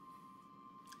life?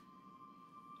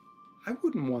 I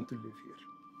wouldn't want to live here.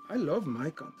 I love my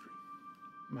country,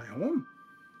 my home.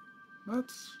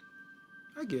 But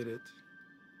I get it.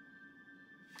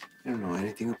 You don't know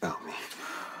anything about me.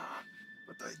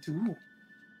 But I do.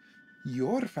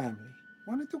 Your family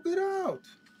wanted to get out.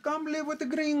 Come live with the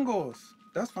gringos.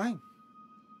 That's fine.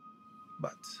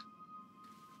 But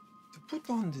to put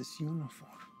on this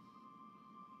uniform,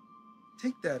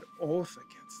 take that oath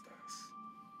against us,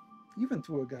 even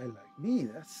to a guy like me,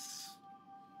 that's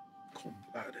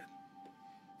cold-blooded,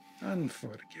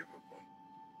 unforgivable.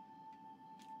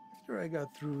 After I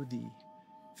got through the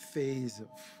phase of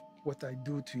what I'd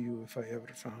do to you if I ever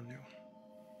found you,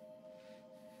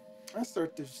 I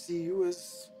start to see you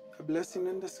as a blessing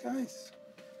in disguise.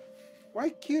 Why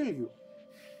kill you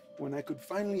when I could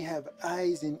finally have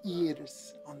eyes and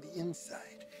ears on the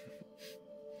inside?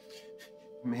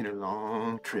 Made a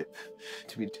long trip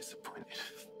to be disappointed.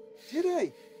 Did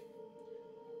I?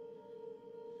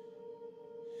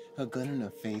 A gun in the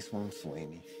face won't sway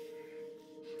me.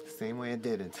 Same way it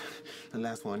didn't. The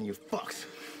last one you fucks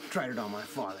tried it on my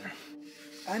father.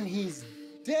 And he's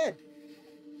dead.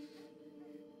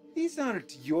 These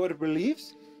aren't your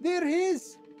beliefs, they're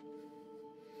his.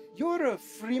 You're a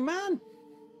free man,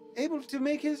 able to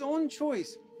make his own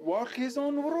choice, walk his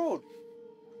own road.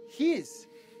 His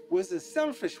was a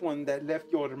selfish one that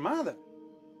left your mother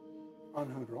on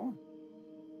her own.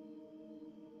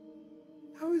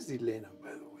 How is Elena,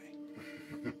 by the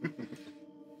way?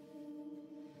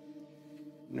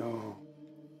 No,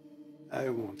 I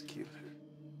won't kill her.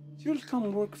 She'll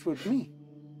come work for me.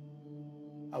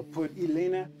 I'll put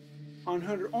Elena on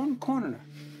her own corner,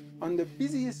 on the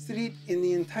busiest street in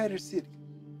the entire city.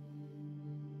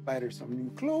 Buy her some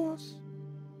new clothes,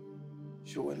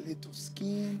 show a little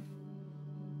skin.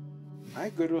 My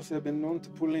girls have been known to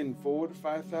pull in 4,000 to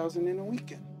 5,000 in a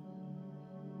weekend.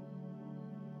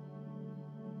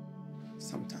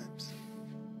 Sometimes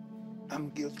I'm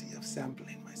guilty of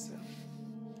sampling myself.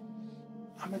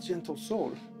 I'm a gentle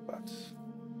soul, but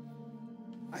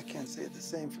I can't say the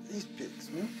same for these pigs,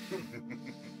 man.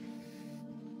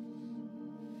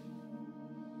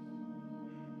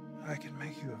 I can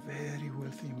make you a very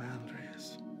wealthy man,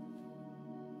 Reyes.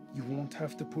 You won't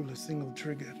have to pull a single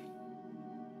trigger.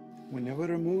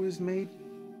 Whenever a move is made,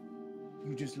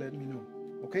 you just let me know,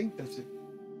 okay? That's it.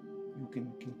 You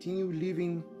can continue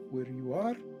living where you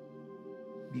are,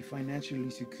 be financially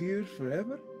secure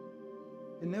forever,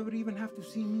 and never even have to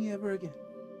see me ever again.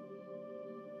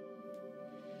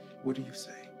 What do you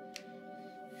say?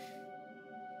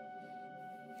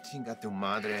 Chinga tu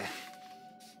madre.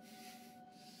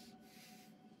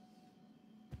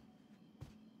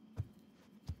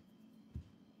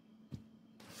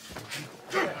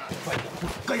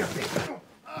 ¡Cállate!